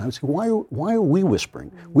Hannity. And I would say, why are we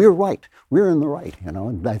whispering? We're right. We're in the right,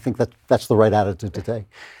 and I think that's the right attitude to take.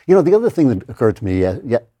 The other thing that occurred to me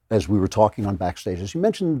as we were talking on backstage is you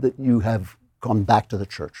mentioned that you have gone back to the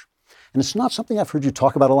church. And it's not something I've heard you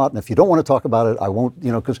talk about a lot. And if you don't want to talk about it, I won't,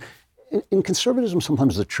 because in conservatism,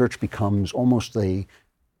 sometimes the church becomes almost a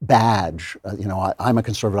badge. I'm a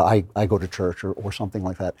conservative, I go to church or something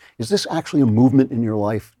like that. Is this actually a movement in your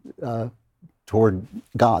life toward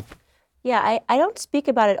God? Yeah, I don't speak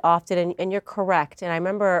about it often, and you're correct. And I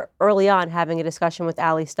remember early on having a discussion with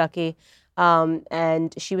Allie Stuckey,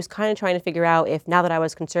 and she was kind of trying to figure out if, now that I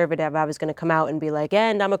was conservative, I was going to come out and be like,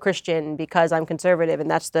 and I'm a Christian because I'm conservative, and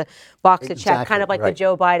that's the box to check, kind of like the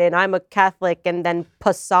Joe Biden, I'm a Catholic, and then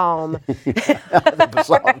psalm.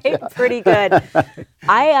 Right? Pretty good.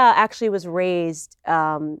 I actually was raised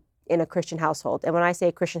in a Christian household, and when I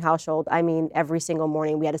say Christian household, I mean every single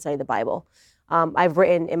morning we had to study the Bible. I've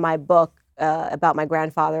written in my book about my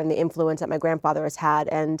grandfather and the influence that my grandfather has had.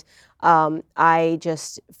 And I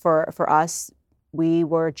just, for us, we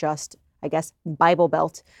were just, I guess, Bible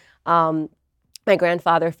Belt. My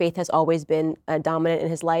grandfather, faith has always been dominant in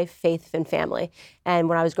his life, faith and family. And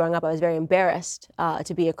when I was growing up, I was very embarrassed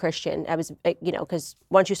to be a Christian. I was, because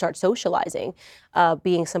once you start socializing,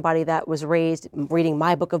 being somebody that was raised reading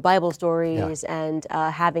my book of Bible stories and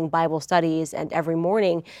having Bible studies, and every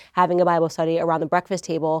morning having a Bible study around the breakfast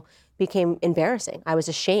table became embarrassing. I was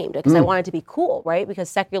ashamed because I wanted to be cool, right? Because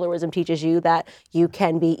secularism teaches you that you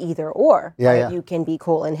can be either or. Right? You can be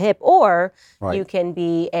cool and hip, or you can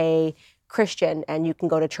be a Christian and you can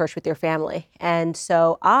go to church with your family. And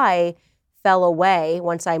so I fell away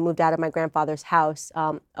once I moved out of my grandfather's house,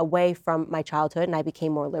 away from my childhood, and I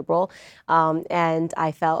became more liberal. And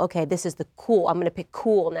I felt, okay, this is the cool. I'm going to pick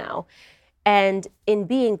cool now. And in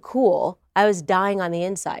being cool, I was dying on the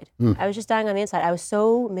inside. I was just dying on the inside. I was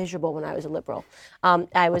so miserable when I was a liberal.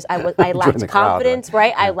 I lacked confidence,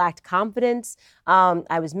 right? I lacked confidence.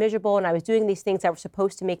 I was miserable, and I was doing these things that were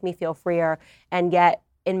supposed to make me feel freer, and yet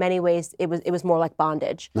in many ways, it was more like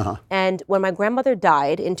bondage. And when my grandmother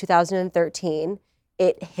died in 2013,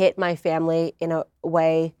 it hit my family in a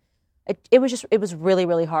way. It was really,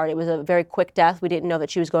 really hard. It was a very quick death. We didn't know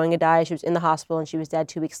that she was going to die. She was in the hospital, and she was dead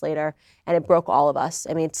 2 weeks later. And it broke all of us.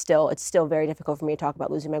 I mean, it's still very difficult for me to talk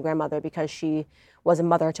about losing my grandmother, because she was a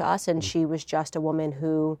mother to us, and she was just a woman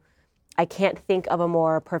who, I can't think of a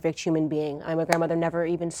more perfect human being. My grandmother never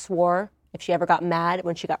even swore If she ever got mad,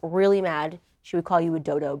 when she got really mad, she would call you a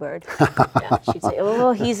dodo bird. Yeah, she'd say,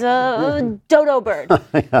 "Oh, he's a dodo bird."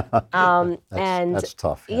 That's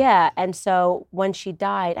tough. Yeah, and so when she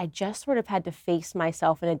died, I just sort of had to face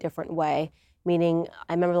myself in a different way. Meaning,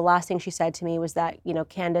 I remember the last thing she said to me was that,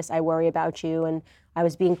 Candace, I worry about you. And I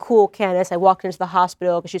was being cool, Candace. I walked into the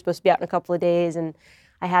hospital because she was supposed to be out in a couple of days. And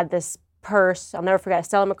I had this purse, I'll never forget, a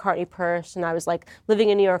Stella McCartney purse. And I was like living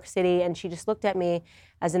in New York City. And she just looked at me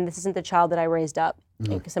as in, this isn't the child that I raised up.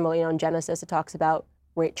 Because similarly, in Genesis, it talks about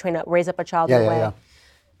raise up a child in a way.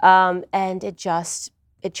 And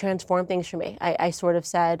it transformed things for me. I sort of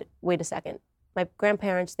said, wait a second. My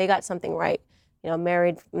grandparents, they got something right.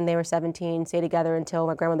 Married when they were 17, stayed together until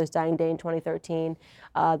my grandmother's dying day in 2013.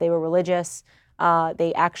 They were religious.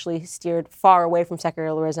 They actually steered far away from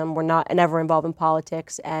secularism, were never involved in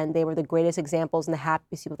politics, and they were the greatest examples and the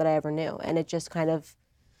happiest people that I ever knew. And it just kind of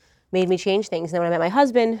made me change things. And then when I met my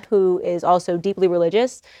husband, who is also deeply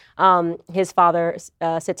religious, his father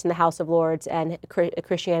sits in the House of Lords, and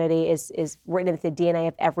Christianity is written into the DNA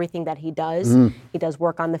of everything that he does. He does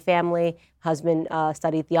work on the family. Husband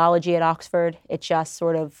studied theology at Oxford. It just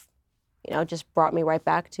sort of, just brought me right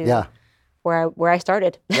back to where I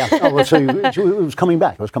started. Yeah. So it was coming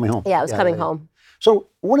back. It was coming home. Yeah, it was coming home. So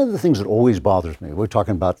one of the things that always bothers me, we're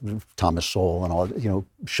talking about Thomas Sowell and all,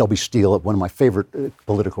 Shelby Steele, one of my favorite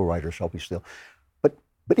political writers, Shelby Steele. But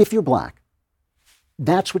if you're black,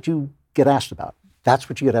 that's what you get asked about. That's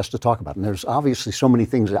what you get asked to talk about. And there's obviously so many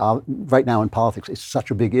things right now in politics. It's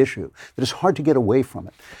such a big issue that it's hard to get away from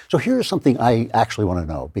it. So here's something I actually want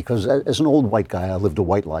to know, because as an old white guy, I lived a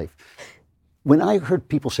white life. When I heard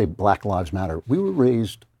people say Black Lives Matter, we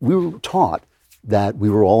were taught that we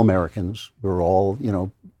were all Americans, we were all,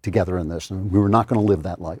 together in this, and we were not going to live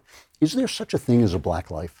that life. Is there such a thing as a black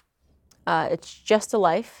life? It's just a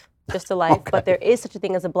life, Okay. But there is such a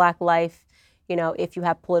thing as a black life, if you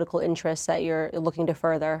have political interests that you're looking to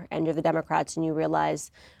further, and you're the Democrats, and you realize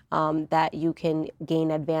that you can gain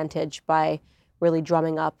advantage by really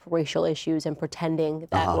drumming up racial issues and pretending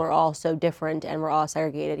that we're all so different and we're all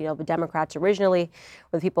segregated. The Democrats originally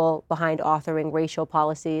were the people behind authoring racial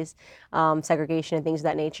policies, segregation and things of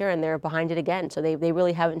that nature, and they're behind it again. So they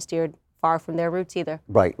really haven't steered far from their roots either.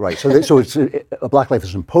 Right. So it's a black life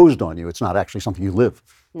is imposed on you. It's not actually something you live.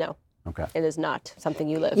 No. Okay. It is not something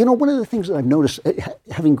you live. One of the things that I've noticed,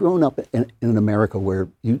 having grown up in America, where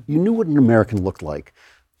you knew what an American looked like,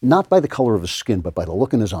 not by the color of his skin, but by the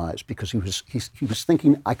look in his eyes, because he was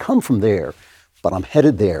thinking, I come from there, but I'm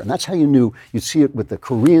headed there. And that's how you knew. You'd see it with the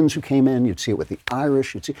Koreans who came in, you'd see it with the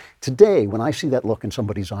Irish, today, when I see that look in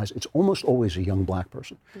somebody's eyes, it's almost always a young black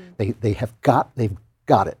person. They've got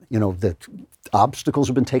it. The obstacles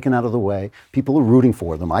have been taken out of the way. People are rooting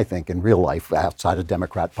for them, I think, in real life, outside of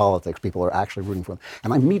Democrat politics. People are actually rooting for them.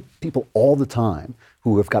 And I meet people all the time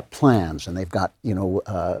who have got plans, and they've got,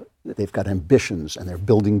 they've got ambitions, and they're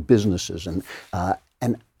building businesses. And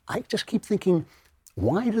I just keep thinking,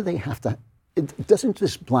 why do they have to? Doesn't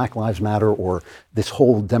this Black Lives Matter or this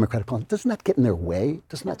whole Democratic politics, doesn't that get in their way?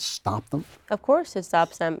 Doesn't that stop them? Of course it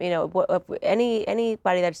stops them.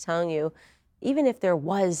 Anybody that's telling you, even if there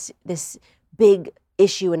was this big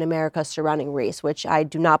issue in America surrounding race, which I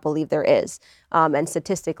do not believe there is, and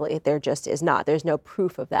statistically there just is not. There's no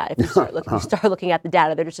proof of that. If you start looking at the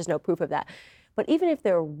data, there's just no proof of that. But even if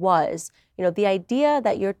there was, the idea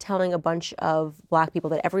that you're telling a bunch of black people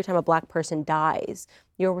that every time a black person dies,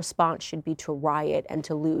 your response should be to riot and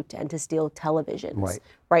to loot and to steal televisions,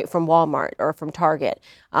 right, from Walmart or from Target,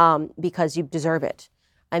 because you deserve it.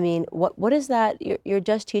 I mean, what is that? You're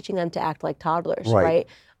just teaching them to act like toddlers, right?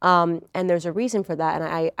 And there's a reason for that.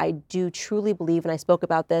 And I do truly believe, and I spoke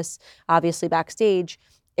about this obviously backstage,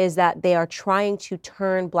 is that they are trying to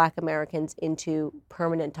turn Black Americans into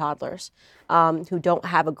permanent toddlers who don't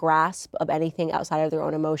have a grasp of anything outside of their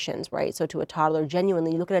own emotions, right? So to a toddler,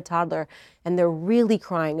 genuinely, you look at a toddler and they're really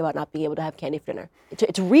crying about not being able to have candy for dinner.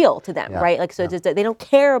 It's real to them, right? Like, so it's, they don't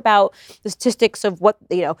care about the statistics of what,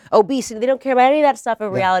 obesity. They don't care about any of that stuff. In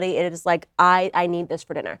reality, it is like, I need this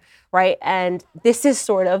for dinner, right? And this is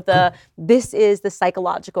sort of this is the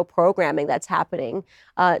psychological programming that's happening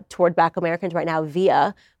toward Black Americans right now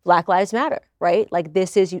via Black Lives Matter, right? Like,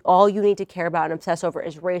 this is all you need to care about and obsess over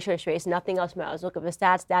is race, nothing else matters. Look at the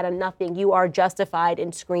stats, data, nothing. You are justified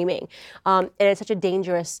in screaming. And it's such a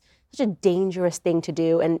dangerous thing to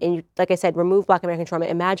do. And you, like I said, remove Black American trauma.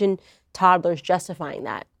 Imagine toddlers justifying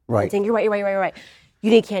that. Right. And saying, you're right. You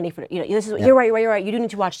need candy for, this is, you're right. You do need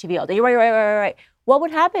to watch TV all day. You're right. What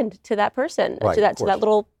would happen to that person, to that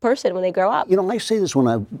little person when they grow up? I say this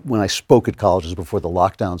when I spoke at colleges before the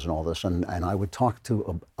lockdowns and all this, and I would talk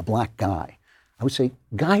to a black guy. I would say,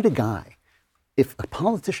 guy to guy, if a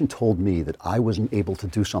politician told me that I wasn't able to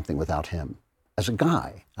do something without him, as a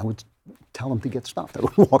guy, I would tell him to get stuffed. I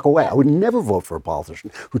would walk away. I would never vote for a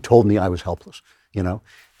politician who told me I was helpless. You know,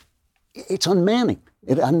 it's unmanning.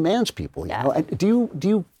 It unmans people. You know? Do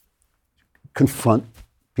you confront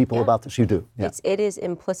people about this? You do. Yeah. It is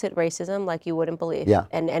implicit racism like you wouldn't believe. Yeah.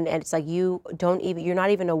 And it's like you're not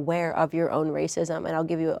even aware of your own racism. And I'll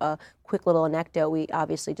give you a quick little anecdote. We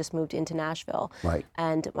obviously just moved into Nashville. Right.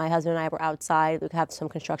 And my husband and I were outside. We had some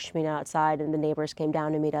construction meeting outside, and the neighbors came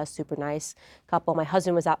down to meet us, super nice couple. My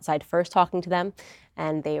husband was outside first talking to them,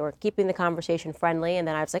 and they were keeping the conversation friendly. And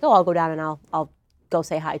then I was like, oh, I'll go down and I'll go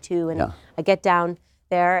say hi too. And I get down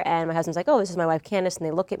there, and my husband's like, oh, this is my wife, Candace. And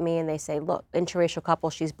they look at me and they say, look, interracial couple,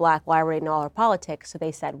 she's black. Well, I already know all her politics. So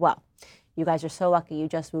they said, well, you guys are so lucky you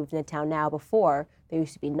just moved into town now. Before, there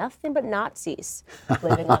used to be nothing but Nazis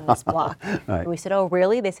living on this block. Right. And we said, oh,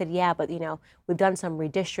 really? They said, yeah, but, you know, we've done some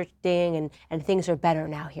redistricting and things are better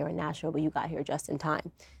now here in Nashville, but you got here just in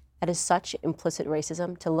time. That is such implicit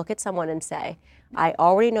racism to look at someone and say, I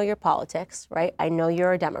already know your politics, right? I know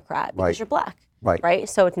you're a Democrat because you're black. Right.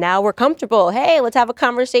 So now we're comfortable. Hey, let's have a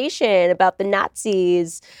conversation about the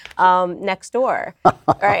Nazis next door.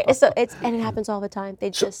 Right. So it happens all the time. They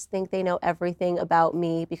just think they know everything about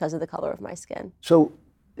me because of the color of my skin. So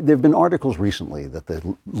there have been articles recently that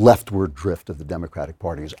the leftward drift of the Democratic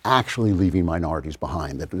Party is actually leaving minorities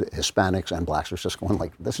behind, that Hispanics and blacks are just going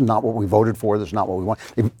like, this is not what we voted for, this is not what we want.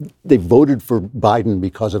 They voted for Biden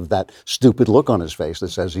because of that stupid look on his face that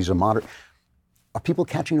says he's a moderate. Are people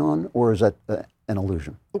catching on, or is that an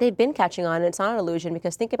illusion? They've been catching on, and it's not an illusion,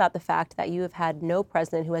 because think about the fact that you have had no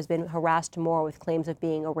president who has been harassed more with claims of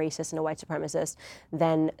being a racist and a white supremacist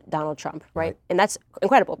than Donald Trump, right? And that's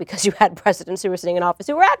incredible, because you had presidents who were sitting in office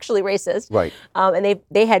who were actually racist. Right. And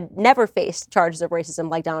they had never faced charges of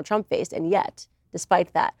racism like Donald Trump faced, and yet,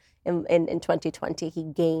 despite that, in 2020, he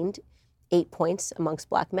gained 8 points amongst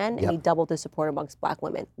black men, and he doubled his support amongst black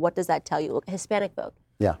women. What does that tell you? Look, Hispanic vote.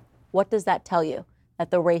 Yeah. What does that tell you?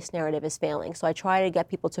 That the race narrative is failing. So I try to get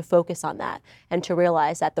people to focus on that and to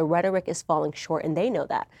realize that the rhetoric is falling short, and they know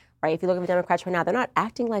that, right? If you look at the Democrats right now, they're not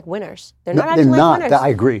acting like winners. They're not acting like winners. I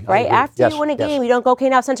agree. Right? After you win a game, you don't go, okay,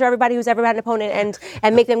 now censor everybody who's ever had an opponent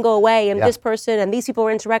and make them go away, and this person and these people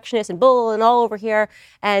are insurrectionists and bull and all over here,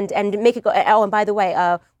 and make it go. Oh, and by the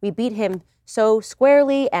way, we beat him so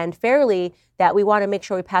squarely and fairly that we want to make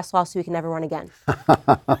sure we pass laws so we can never run again.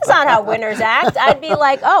 That's not how winners act. I'd be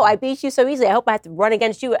like, oh, I beat you so easily. I hope I have to run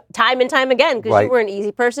against you time and time again, because you were an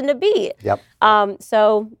easy person to beat. Yep.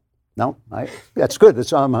 No, that's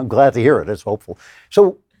good. I'm glad to hear it. It's hopeful.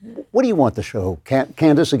 So what do you want the show?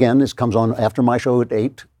 Candace, again, comes on after my show at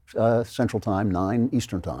 8 Central Time, 9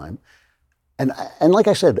 Eastern Time. And like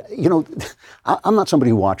I said, you know, I'm not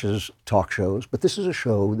somebody who watches talk shows, but this is a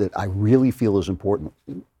show that I really feel is important.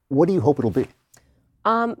 What do you hope it'll be?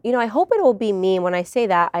 You know, I hope it will be me. When I say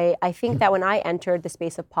that, I think that when I entered the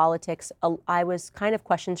space of politics, I was kind of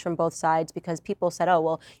questions from both sides, because people said, oh,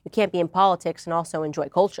 well, you can't be in politics and also enjoy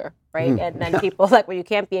culture, right? And then people like, well, you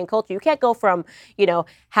can't be in culture. You can't go from, you know,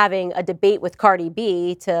 having a debate with Cardi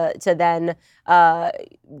B to then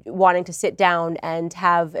wanting to sit down and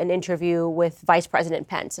have an interview with Vice President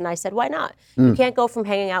Pence. And I said, why not? You can't go from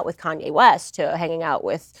hanging out with Kanye West to hanging out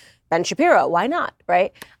with Ben Shapiro. Why not,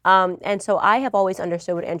 right? And so I have always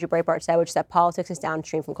understood what Andrew Breitbart said, which is that politics is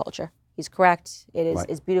downstream from culture. He's correct. It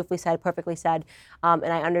is beautifully said, perfectly said. And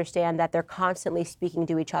I understand that they're constantly speaking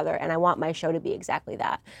to each other, and I want my show to be exactly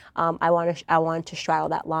that. I want to straddle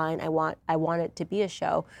that line. I want it to be a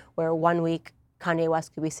show where one week Kanye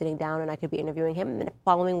West could be sitting down and I could be interviewing him. And the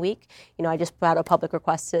following week, you know, I just put out a public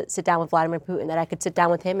request to sit down with Vladimir Putin, that I could sit down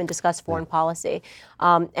with him and discuss foreign policy.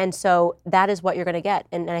 And so that is what you're going to get.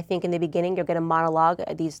 And I think in the beginning, you'll get a monologue.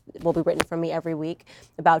 These will be written from me every week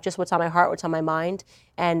about just what's on my heart, what's on my mind,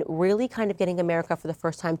 and really kind of getting America for the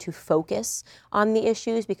first time to focus on the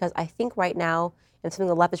issues. Because I think right now, and something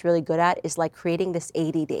the left is really good at, is like creating this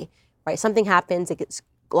ADD, right? Something happens, it gets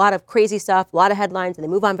a lot of crazy stuff, a lot of headlines, and they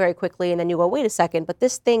move on very quickly. And then you go, wait a second, but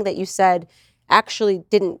this thing that you said actually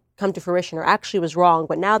didn't come to fruition, or actually was wrong,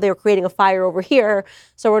 but now they're creating a fire over here,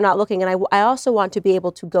 so we're not looking. And I also want to be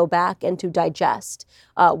able to go back and to digest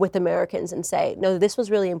with Americans and say, no, this was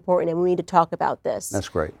really important, and we need to talk about this. That's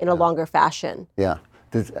great. In a longer fashion. Yeah.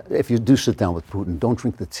 If you do sit down with Putin, don't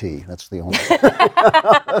drink the tea. That's the only.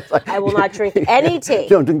 I will not drink any tea.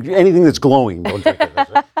 Don't drink anything that's glowing. Don't drink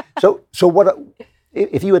it. So what?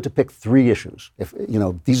 If you had to pick 3 issues, if you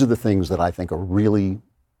know these are the things that I think are really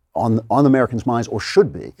on Americans' minds or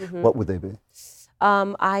should be, what would they be?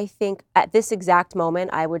 I think at this exact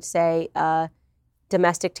moment, I would say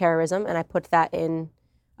domestic terrorism, and I put that in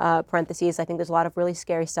parentheses, I think there's a lot of really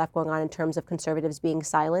scary stuff going on in terms of conservatives being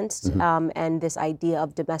silenced and this idea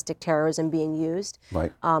of domestic terrorism being used.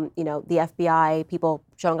 Right. The FBI, people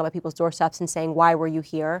showing up at people's doorsteps and saying, why were you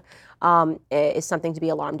here, is something to be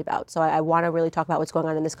alarmed about. So I want to really talk about what's going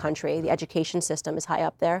on in this country. The education system is high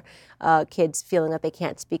up there. Kids feeling that they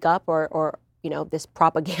can't speak up or this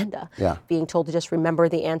propaganda, being told to just remember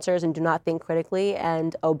the answers and do not think critically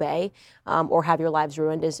and obey or have your lives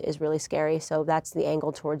ruined is really scary. So that's the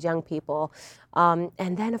angle towards young people. And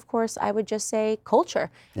then, of course, I would just say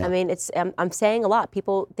culture. I mean, I'm saying a lot.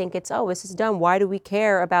 People think it's, this is dumb. Why do we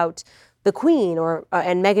care about the Queen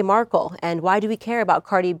and Meghan Markle? And why do we care about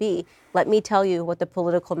Cardi B? Let me tell you what the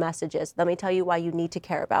political message is. Let me tell you why you need to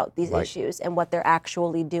care about these issues and what they're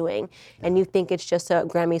actually doing. And you think it's just a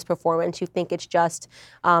Grammys performance. You think it's just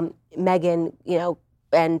Meghan,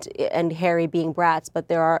 and Harry being brats. But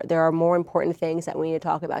there are more important things that we need to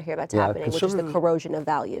talk about here that's happening, which is the corrosion of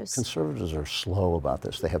values. Conservatives are slow about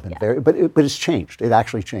this. They have been but it's changed. It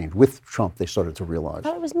actually changed. With Trump, they started to realize. I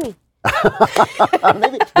thought it was me.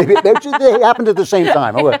 maybe they happened at the same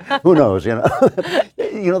time. Who knows?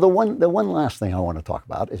 The one last thing I want to talk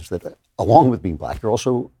about is that along with being black, you're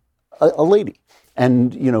also a lady,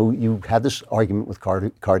 and you had this argument with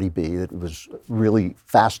Cardi B that was really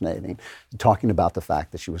fascinating, talking about the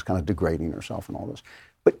fact that she was kind of degrading herself and all this.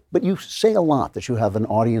 But you say a lot that you have an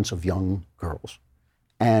audience of young girls,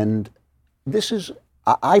 and this is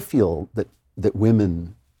I feel that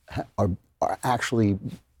women are actually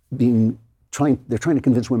they're trying to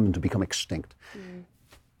convince women to become extinct.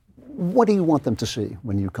 What do you want them to see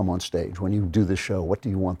when you come on stage, when you do this show? What do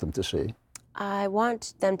you want them to see? I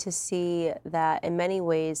want them to see that in many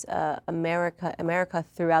ways, America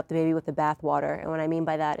threw out the baby with the bathwater. And what I mean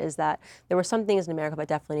by that is that there were some things in America that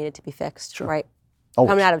definitely needed to be fixed, right?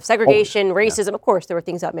 Coming out of segregation, racism, of course, there were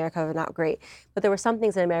things about America that were not great. But there were some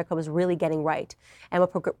things that America was really getting right. And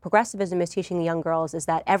what progressivism is teaching the young girls is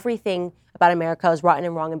that everything about America is rotten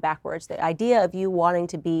and wrong and backwards. The idea of you wanting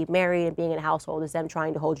to be married and being in a household is them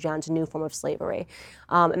trying to hold you down to a new form of slavery.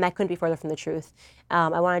 And that couldn't be further from the truth.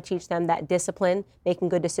 I want to teach them that discipline, making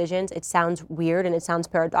good decisions, it sounds weird and it sounds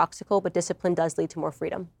paradoxical, but discipline does lead to more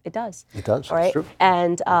freedom. It does. It does. All right? It's true.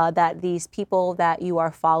 And that these people that you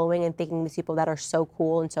are following and thinking these people that are so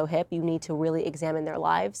cool and so hip, you need to really examine their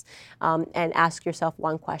lives and ask yourself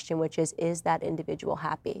one question, which is that individual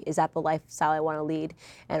happy? Is that the lifestyle I want to lead?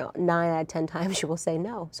 And 9 out of 10 times you will say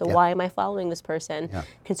no. So why am I following this person?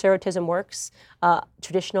 Conservatism works.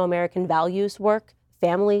 Traditional American values work.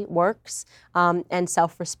 Family works, and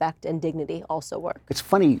self-respect and dignity also work. It's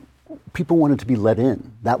funny, people wanted to be let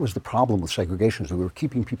in. That was the problem with segregation, is we were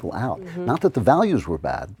keeping people out. Not that the values were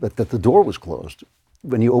bad, but that the door was closed.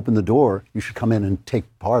 When you open the door, you should come in and take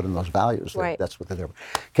part in those values. Right. That's what they're there for.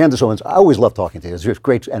 Candace Owens, I always love talking to you. It's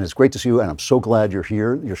great, and it's great to see you, and I'm so glad you're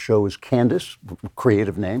here. Your show is Candace,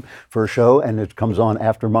 creative name for a show, and it comes on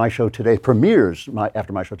after my show today, premieres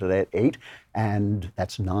after my show today at 8, and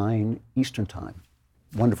that's 9 Eastern Time.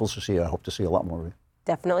 Wonderful to see you. I hope to see a lot more of you.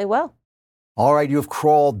 Definitely will. All right, you have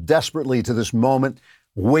crawled desperately to this moment,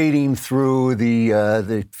 wading through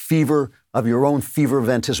the fever of your own fever of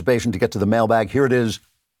anticipation to get to the mailbag. Here it is,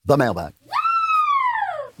 the mailbag.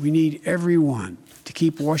 We need everyone to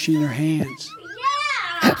keep washing their hands.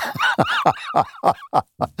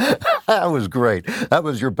 That was great. That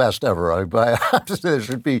was your best ever. I have to say there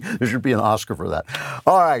should be an Oscar for that.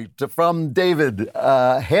 All right, from David,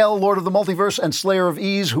 hail Lord of the Multiverse and Slayer of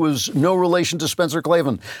Ease, who is no relation to Spencer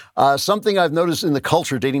Clavin. Something I've noticed in the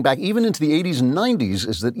culture dating back even into the 80s and 90s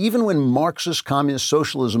is that even when Marxist, communist,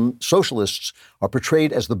 socialists are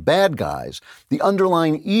portrayed as the bad guys, the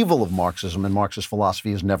underlying evil of Marxism and Marxist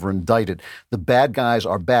philosophy is never indicted. The bad guys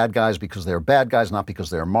are bad guys because they're bad guys, not because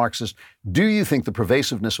they're Marxist. Do you think the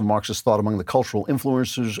pervasiveness of Marxist thought among the cultural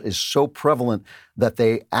influencers is so prevalent that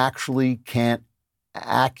they actually can't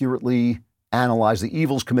accurately analyze the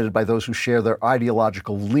evils committed by those who share their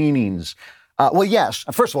ideological leanings? Well, yes.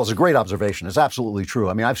 First of all, it's a great observation. It's absolutely true.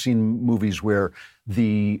 I mean, I've seen movies where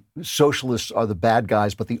the socialists are the bad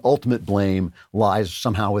guys, but the ultimate blame lies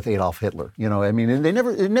somehow with Adolf Hitler. You know, I mean, and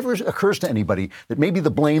it never occurs to anybody that maybe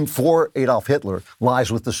the blame for Adolf Hitler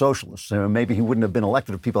lies with the socialists. Maybe he wouldn't have been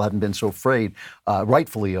elected if people hadn't been so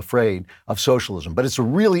rightfully afraid of socialism. But it's a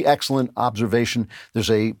really excellent observation.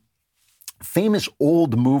 There's a famous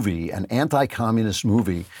old movie, an anti-communist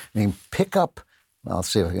movie named Pickup. Well, let's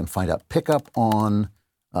see if I can find out. Pickup on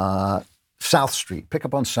South Street. Pick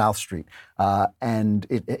up on South Street. And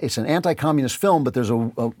it's an anti-communist film, but there's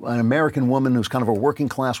an American woman who's kind of a working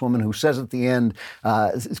class woman who says at the end,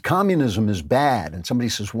 communism is bad. And somebody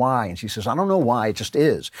says, why? And she says, I don't know why, it just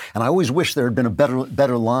is. And I always wish there had been a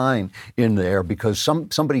better line in there, because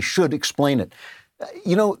somebody should explain it.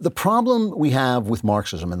 You know, the problem we have with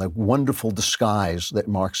Marxism and the wonderful disguise that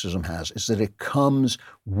Marxism has is that it comes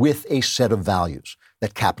with a set of values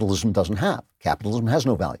that capitalism doesn't have. Capitalism has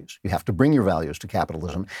no values. You have to bring your values to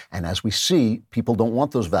capitalism. And as we see, people don't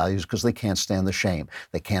want those values because they can't stand the shame.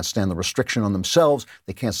 They can't stand the restriction on themselves.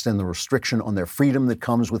 They can't stand the restriction on their freedom that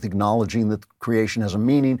comes with acknowledging that creation has a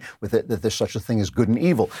meaning, with it, that there's such a thing as good and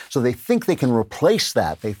evil. So they think they can replace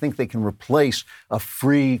that. They think they can replace a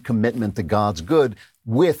free commitment to God's good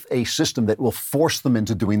with a system that will force them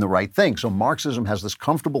into doing the right thing. So Marxism has this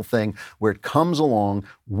comfortable thing where it comes along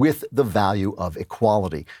with the value of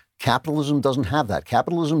equality. Capitalism doesn't have that.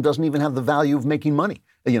 Capitalism doesn't even have the value of making money.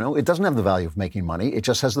 You know, it doesn't have the value of making money. It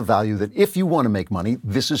just has the value that if you want to make money,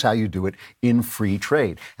 this is how you do it in free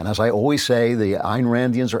trade. And as I always say, the Ayn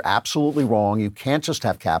Randians are absolutely wrong. You can't just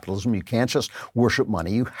have capitalism. You can't just worship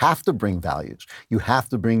money. You have to bring values. You have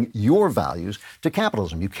to bring your values to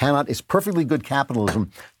capitalism. You cannot, it's perfectly good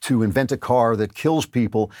capitalism to invent a car that kills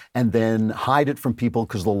people and then hide it from people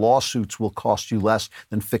because the lawsuits will cost you less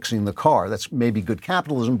than fixing the car. That's maybe good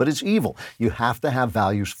capitalism, but it's evil. You have to have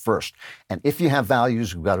values first. And if you have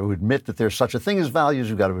values, you've got to admit that there's such a thing as values.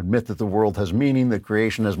 You've got to admit that the world has meaning, that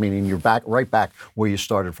creation has meaning. You're right back where you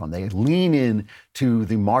started from. They lean in to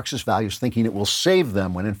the Marxist values thinking it will save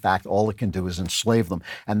them when in fact all it can do is enslave them.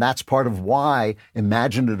 And that's part of why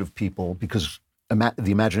imaginative people, because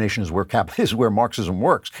the imagination is where Marxism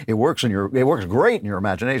works. It works great in your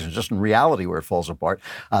imagination. It's just in reality where it falls apart.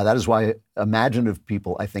 That is why imaginative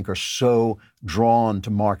people, I think, are so drawn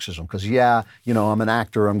to Marxism. Because, I'm an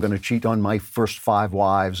actor. I'm going to cheat on my first 5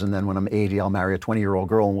 wives. And then when I'm 80, I'll marry a 20-year-old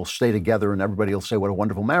girl and we'll stay together and everybody will say what a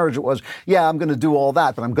wonderful marriage it was. Yeah, I'm going to do all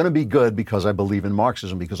that, but I'm going to be good because I believe in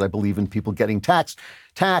Marxism, because I believe in people getting taxed,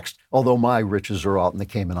 although my riches are out in the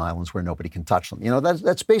Cayman Islands where nobody can touch them. You know,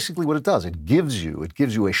 that's basically what it does. It gives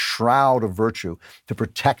you a shroud of virtue to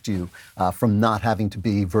protect you from not having to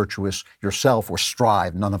be virtuous yourself or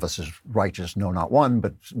strive. None of us is righteous, no, not one,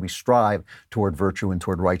 but we strive toward virtue and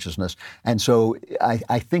toward righteousness. And so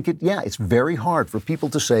I think it's very hard for people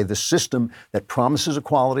to say the system that promises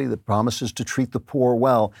equality, that promises to treat the poor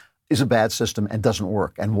well, is a bad system and doesn't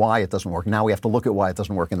work, and why it doesn't work. Now we have to look at why it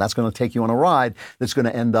doesn't work, and that's going to take you on a ride that's going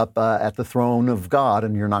to end up at the throne of God,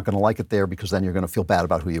 and you're not going to like it there because then you're going to feel bad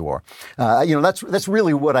about who you are. That's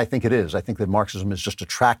really what I think it is. I think that Marxism is just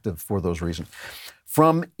attractive for those reasons.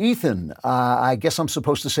 From Ethan, I guess I'm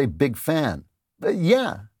supposed to say big fan.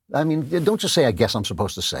 Yeah. I mean, don't just say, I guess I'm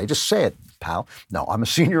supposed to say. Just say it, pal. No, I'm a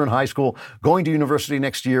senior in high school, going to university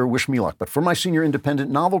next year. Wish me luck. But for my senior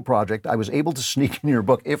independent novel project, I was able to sneak in your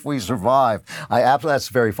book, If We Survive. That's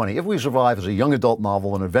very funny. If We Survive is a young adult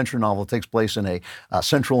novel, an adventure novel. It takes place in a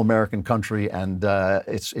Central American country, and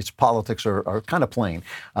its politics are kind of plain.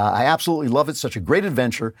 I absolutely love it. Such a great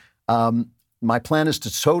adventure. My plan is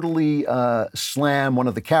to totally slam one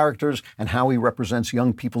of the characters and how he represents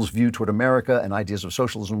young people's view toward America and ideas of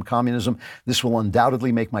socialism and communism. This will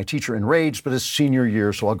undoubtedly make my teacher enraged, but it's senior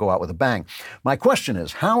year, so I'll go out with a bang. My question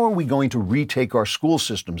is, how are we going to retake our school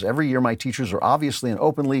systems? Every year my teachers are obviously and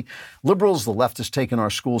openly liberals. The left has taken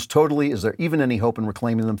our schools totally. Is there even any hope in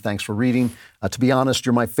reclaiming them? Thanks for reading. To be honest,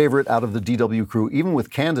 you're my favorite out of the DW crew, even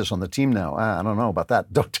with Candace on the team now. I don't know about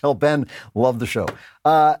that. Don't tell Ben. Love the show.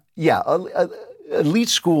 Elite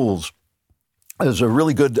schools. There's a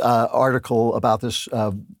really good article about this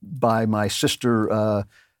by my sister,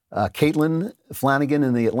 Caitlin Flanagan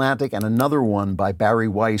in The Atlantic, and another one by Barry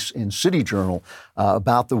Weiss in City Journal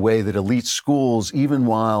about the way that elite schools, even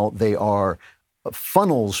while they are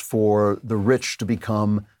funnels for the rich to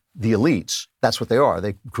become the elites, that's what they are.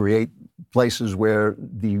 They create places where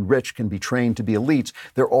the rich can be trained to be elites.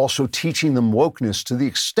 They're also teaching them wokeness to the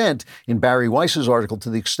extent, in Barry Weiss's article, to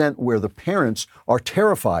the extent where the parents are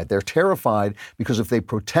terrified. They're terrified because if they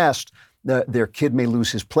protest, their kid may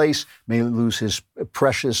lose his place, may lose his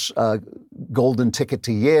precious golden ticket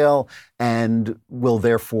to Yale, and will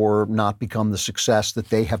therefore not become the success that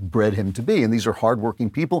they have bred him to be. And these are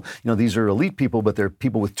hardworking people. These are elite people, but they're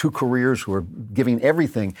people with 2 careers who are giving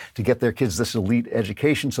everything to get their kids this elite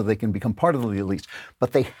education so they can become part of the elites.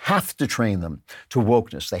 But they have to train them to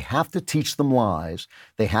wokeness. They have to teach them lies.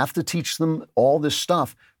 They have to teach them all this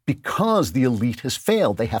stuff because the elite has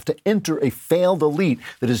failed. They have to enter a failed elite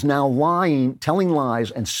that is now lying, telling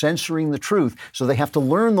lies, and censoring the truth. So they have to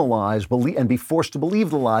learn the lies and be forced to believe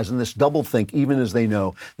the lies and this doublethink, even as they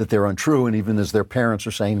know that they're untrue, and even as their parents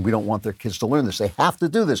are saying, we don't want their kids to learn this. They have to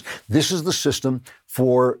do this. This is the system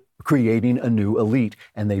for creating a new elite.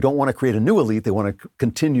 And they don't want to create a new elite. They want to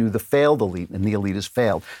continue the failed elite, and the elite has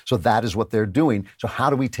failed. So that is what they're doing. So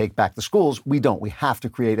how do we take back the schools? We don't. We have to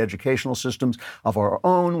create educational systems of our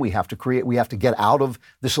own. We have to get out of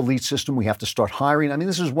this elite system. We have to start hiring. I mean,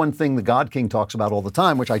 this is one thing the God King talks about all the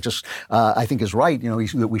time, which I think is right.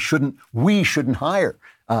 That we shouldn't hire.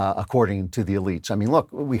 According to the elites. I mean, look,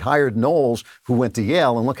 we hired Knowles, who went to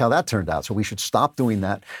Yale, and look how that turned out. So we should stop doing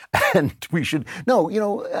that. And we should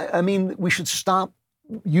stop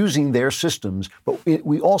using their systems, but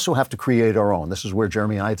we also have to create our own. This is where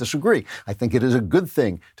Jeremy and I disagree. I think it is a good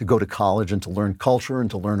thing to go to college and to learn culture and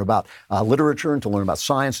to learn about literature and to learn about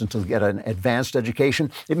science and to get an advanced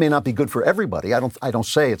education. It may not be good for everybody. I don't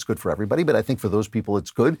say it's good for everybody, but I think for those people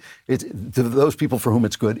it's good. To those people for whom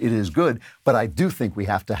it's good, it is good. But I do think we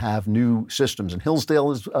have to have new systems. And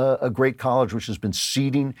Hillsdale is a great college which has been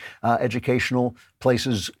seeding educational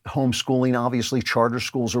places, homeschooling, obviously, charter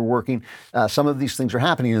schools are working. Some of these things are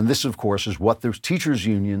happening. And this, of course, is what those teachers'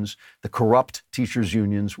 unions, the corrupt teachers'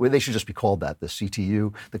 unions, they should just be called that, the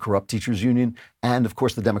CTU, the corrupt teachers' union, and, of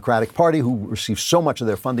course, the Democratic Party, who receives so much of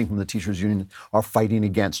their funding from the teachers' union, are fighting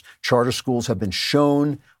against. Charter schools have been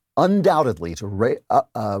shown undoubtedly to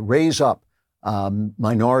raise up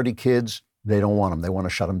minority kids. They don't want them. They want to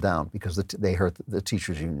shut them down because they hurt the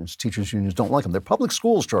teachers' unions. Teachers' unions don't like them. They're public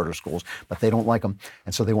schools, charter schools, but they don't like them.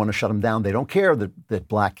 And so they want to shut them down. They don't care that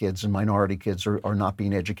black kids and minority kids are not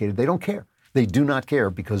being educated. They don't care. They do not care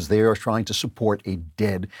because they are trying to support a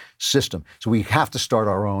dead system. So we have to start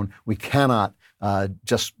our own. We cannot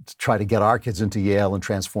just try to get our kids into Yale and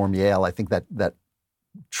transform Yale. I think that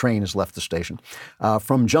train has left the station.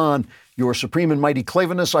 From John, your supreme and mighty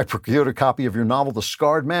clevenness, I procured a copy of your novel, The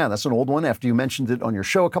Scarred Man. That's an old one. After you mentioned it on your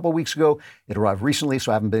show a couple of weeks ago, it arrived recently,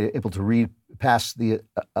 so I haven't been able to read past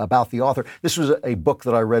about the author. This was a book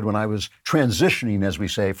that I read when I was transitioning, as we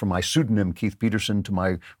say, from my pseudonym, Keith Peterson, to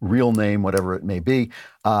my real name, whatever it may be.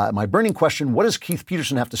 My burning question, what does Keith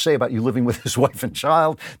Peterson have to say about you living with his wife and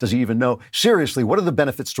child? Does he even know? Seriously, what are the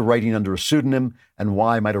benefits to writing under a pseudonym, and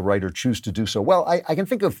why might a writer choose to do so? Well, I can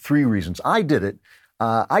think of three reasons. I did it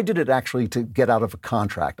actually to get out of a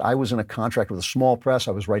contract. I was in a contract with a small press.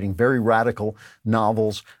 I was writing very radical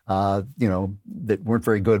novels, that weren't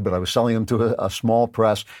very good, but I was selling them to a small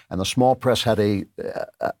press, and the small press had a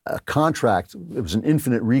contract. It was an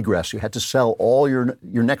infinite regress. You had to sell all your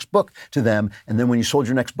next book to them, and then when you sold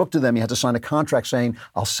your next book to them, you had to sign a contract saying,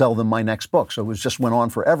 I'll sell them my next book. So it just went on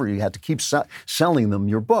forever. You had to keep selling them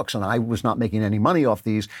your books, and I was not making any money off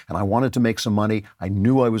these, and I wanted to make some money. I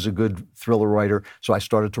knew I was a good thriller writer, so I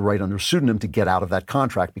started to write under a pseudonym to get out of that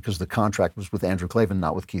contract, because the contract was with Andrew Klavan,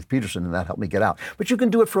 not with Keith Peterson, and that helped me get out. But you can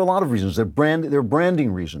do it for a lot of reasons. They're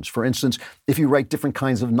branding reasons. For instance, if you write different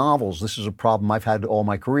kinds of novels, this is a problem I've had all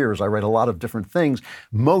my careers. I write a lot of different things.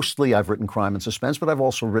 Mostly I've written crime and suspense, but I've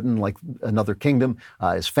also written, like Another Kingdom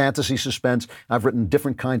is fantasy suspense. I've written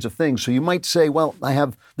different kinds of things. So you might say, well,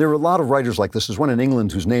 there are a lot of writers like this. There's one in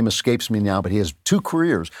England whose name escapes me now, but he has two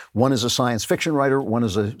careers. One is a science fiction writer, one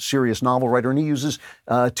is a serious novel writer, and he uses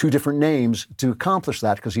two different names to accomplish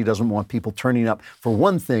that, because he doesn't want people turning up for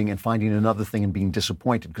one thing and finding another thing and being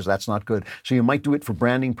disappointed, because that's not good. So you might do it for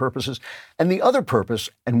branding purposes. And the other purpose,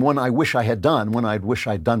 and one I wish I had done, one I'd wish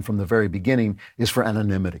I'd done from the very beginning, is for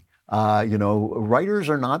anonymity. Writers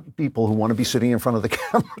are not people who want to be sitting in front of the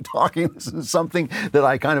camera talking. This is something that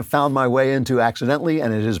I kind of found my way into accidentally,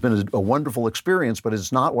 and it has been a wonderful experience, but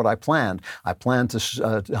it's not what I planned. I planned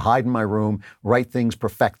to hide in my room, write things,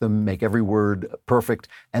 perfect them, make every word perfect,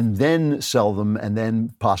 and then sell them, and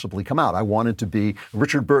then possibly come out. I wanted to be,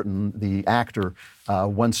 Richard Burton, the actor,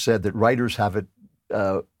 once said that writers have it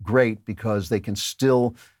great because they can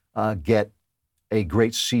still get a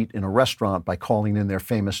great seat in a restaurant by calling in their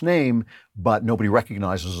famous name, but nobody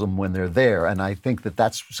recognizes them when they're there. And I think that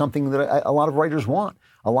that's something that a lot of writers want.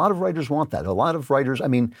 A lot of writers want that. A lot of writers,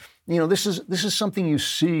 this is something you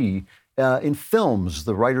see in films.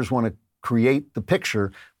 The writers want to create the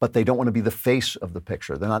picture, but they don't want to be the face of the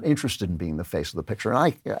picture. They're not interested in being the face of the picture.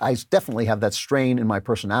 And I definitely have that strain in my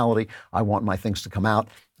personality. I want my things to come out.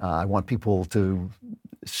 I want people to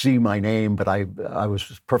see my name, but I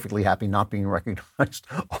was perfectly happy not being recognized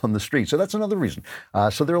on the street. So that's another reason.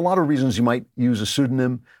 So there are a lot of reasons you might use a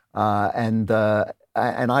pseudonym, and I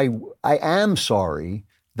am sorry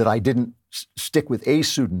that I didn't stick with a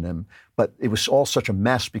pseudonym, but but it was all such a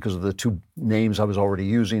mess because of the two names I was already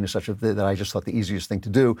using, that I just thought the easiest thing to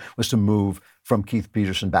do was to move from Keith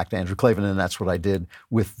Peterson back to Andrew Klavan, and that's what I did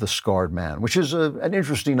with The Scarred Man, which is an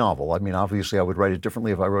interesting novel. I mean, obviously I would write it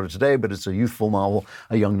differently if I wrote it today, but it's a youthful novel,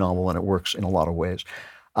 a young novel, and it works in a lot of ways.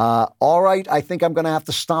 All right, I think I'm going to have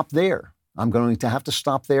to stop there. I'm going to have to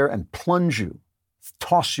stop there and plunge you,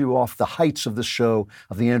 toss you off the heights of this show,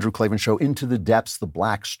 of the Andrew Klavan Show, into the depths, the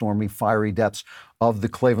black, stormy, fiery depths of the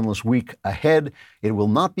Klavanless week ahead. It will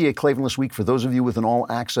not be a Klavanless week for those of you with an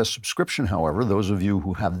all-access subscription, however. Those of you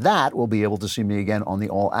who have that will be able to see me again on the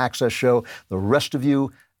all-access show. The rest of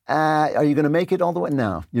you, are you going to make it all the way?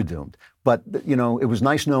 No, you're doomed. But, you know, it was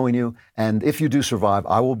nice knowing you, and if you do survive,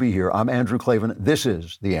 I will be here. I'm Andrew Klavan. This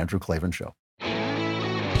is The Andrew Klavan Show.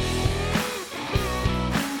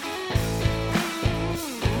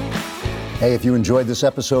 Hey, if you enjoyed this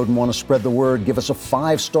episode and want to spread the word, give us a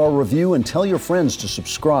 5-star review and tell your friends to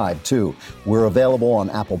subscribe, too. We're available on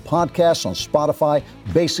Apple Podcasts, on Spotify,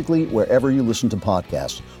 basically wherever you listen to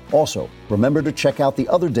podcasts. Also, remember to check out the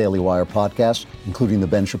other Daily Wire podcasts, including The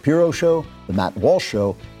Ben Shapiro Show, The Matt Walsh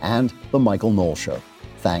Show, and The Michael Knowles Show.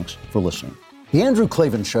 Thanks for listening. The Andrew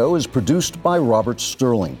Klavan Show is produced by Robert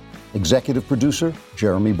Sterling. Executive producer,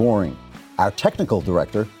 Jeremy Boring. Our technical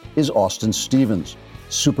director is Austin Stevens.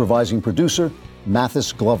 Supervising producer,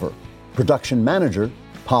 Mathis Glover. Production manager,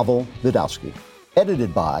 Pavel Vidowski.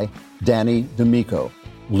 Edited by Danny D'Amico.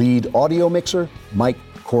 Lead audio mixer, Mike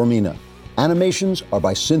Coromina. Animations are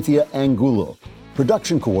by Cynthia Angulo.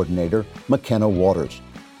 Production coordinator, McKenna Waters.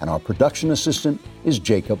 And our production assistant is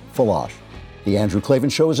Jacob Falash. The Andrew Klavan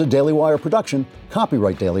Show is a Daily Wire production.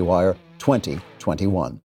 Copyright Daily Wire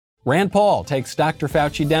 2021. Rand Paul takes Dr.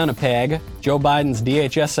 Fauci down a peg, Joe Biden's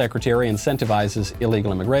DHS secretary incentivizes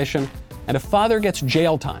illegal immigration, and a father gets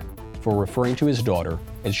jail time for referring to his daughter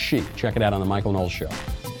as she. Check it out on The Michael Knowles Show.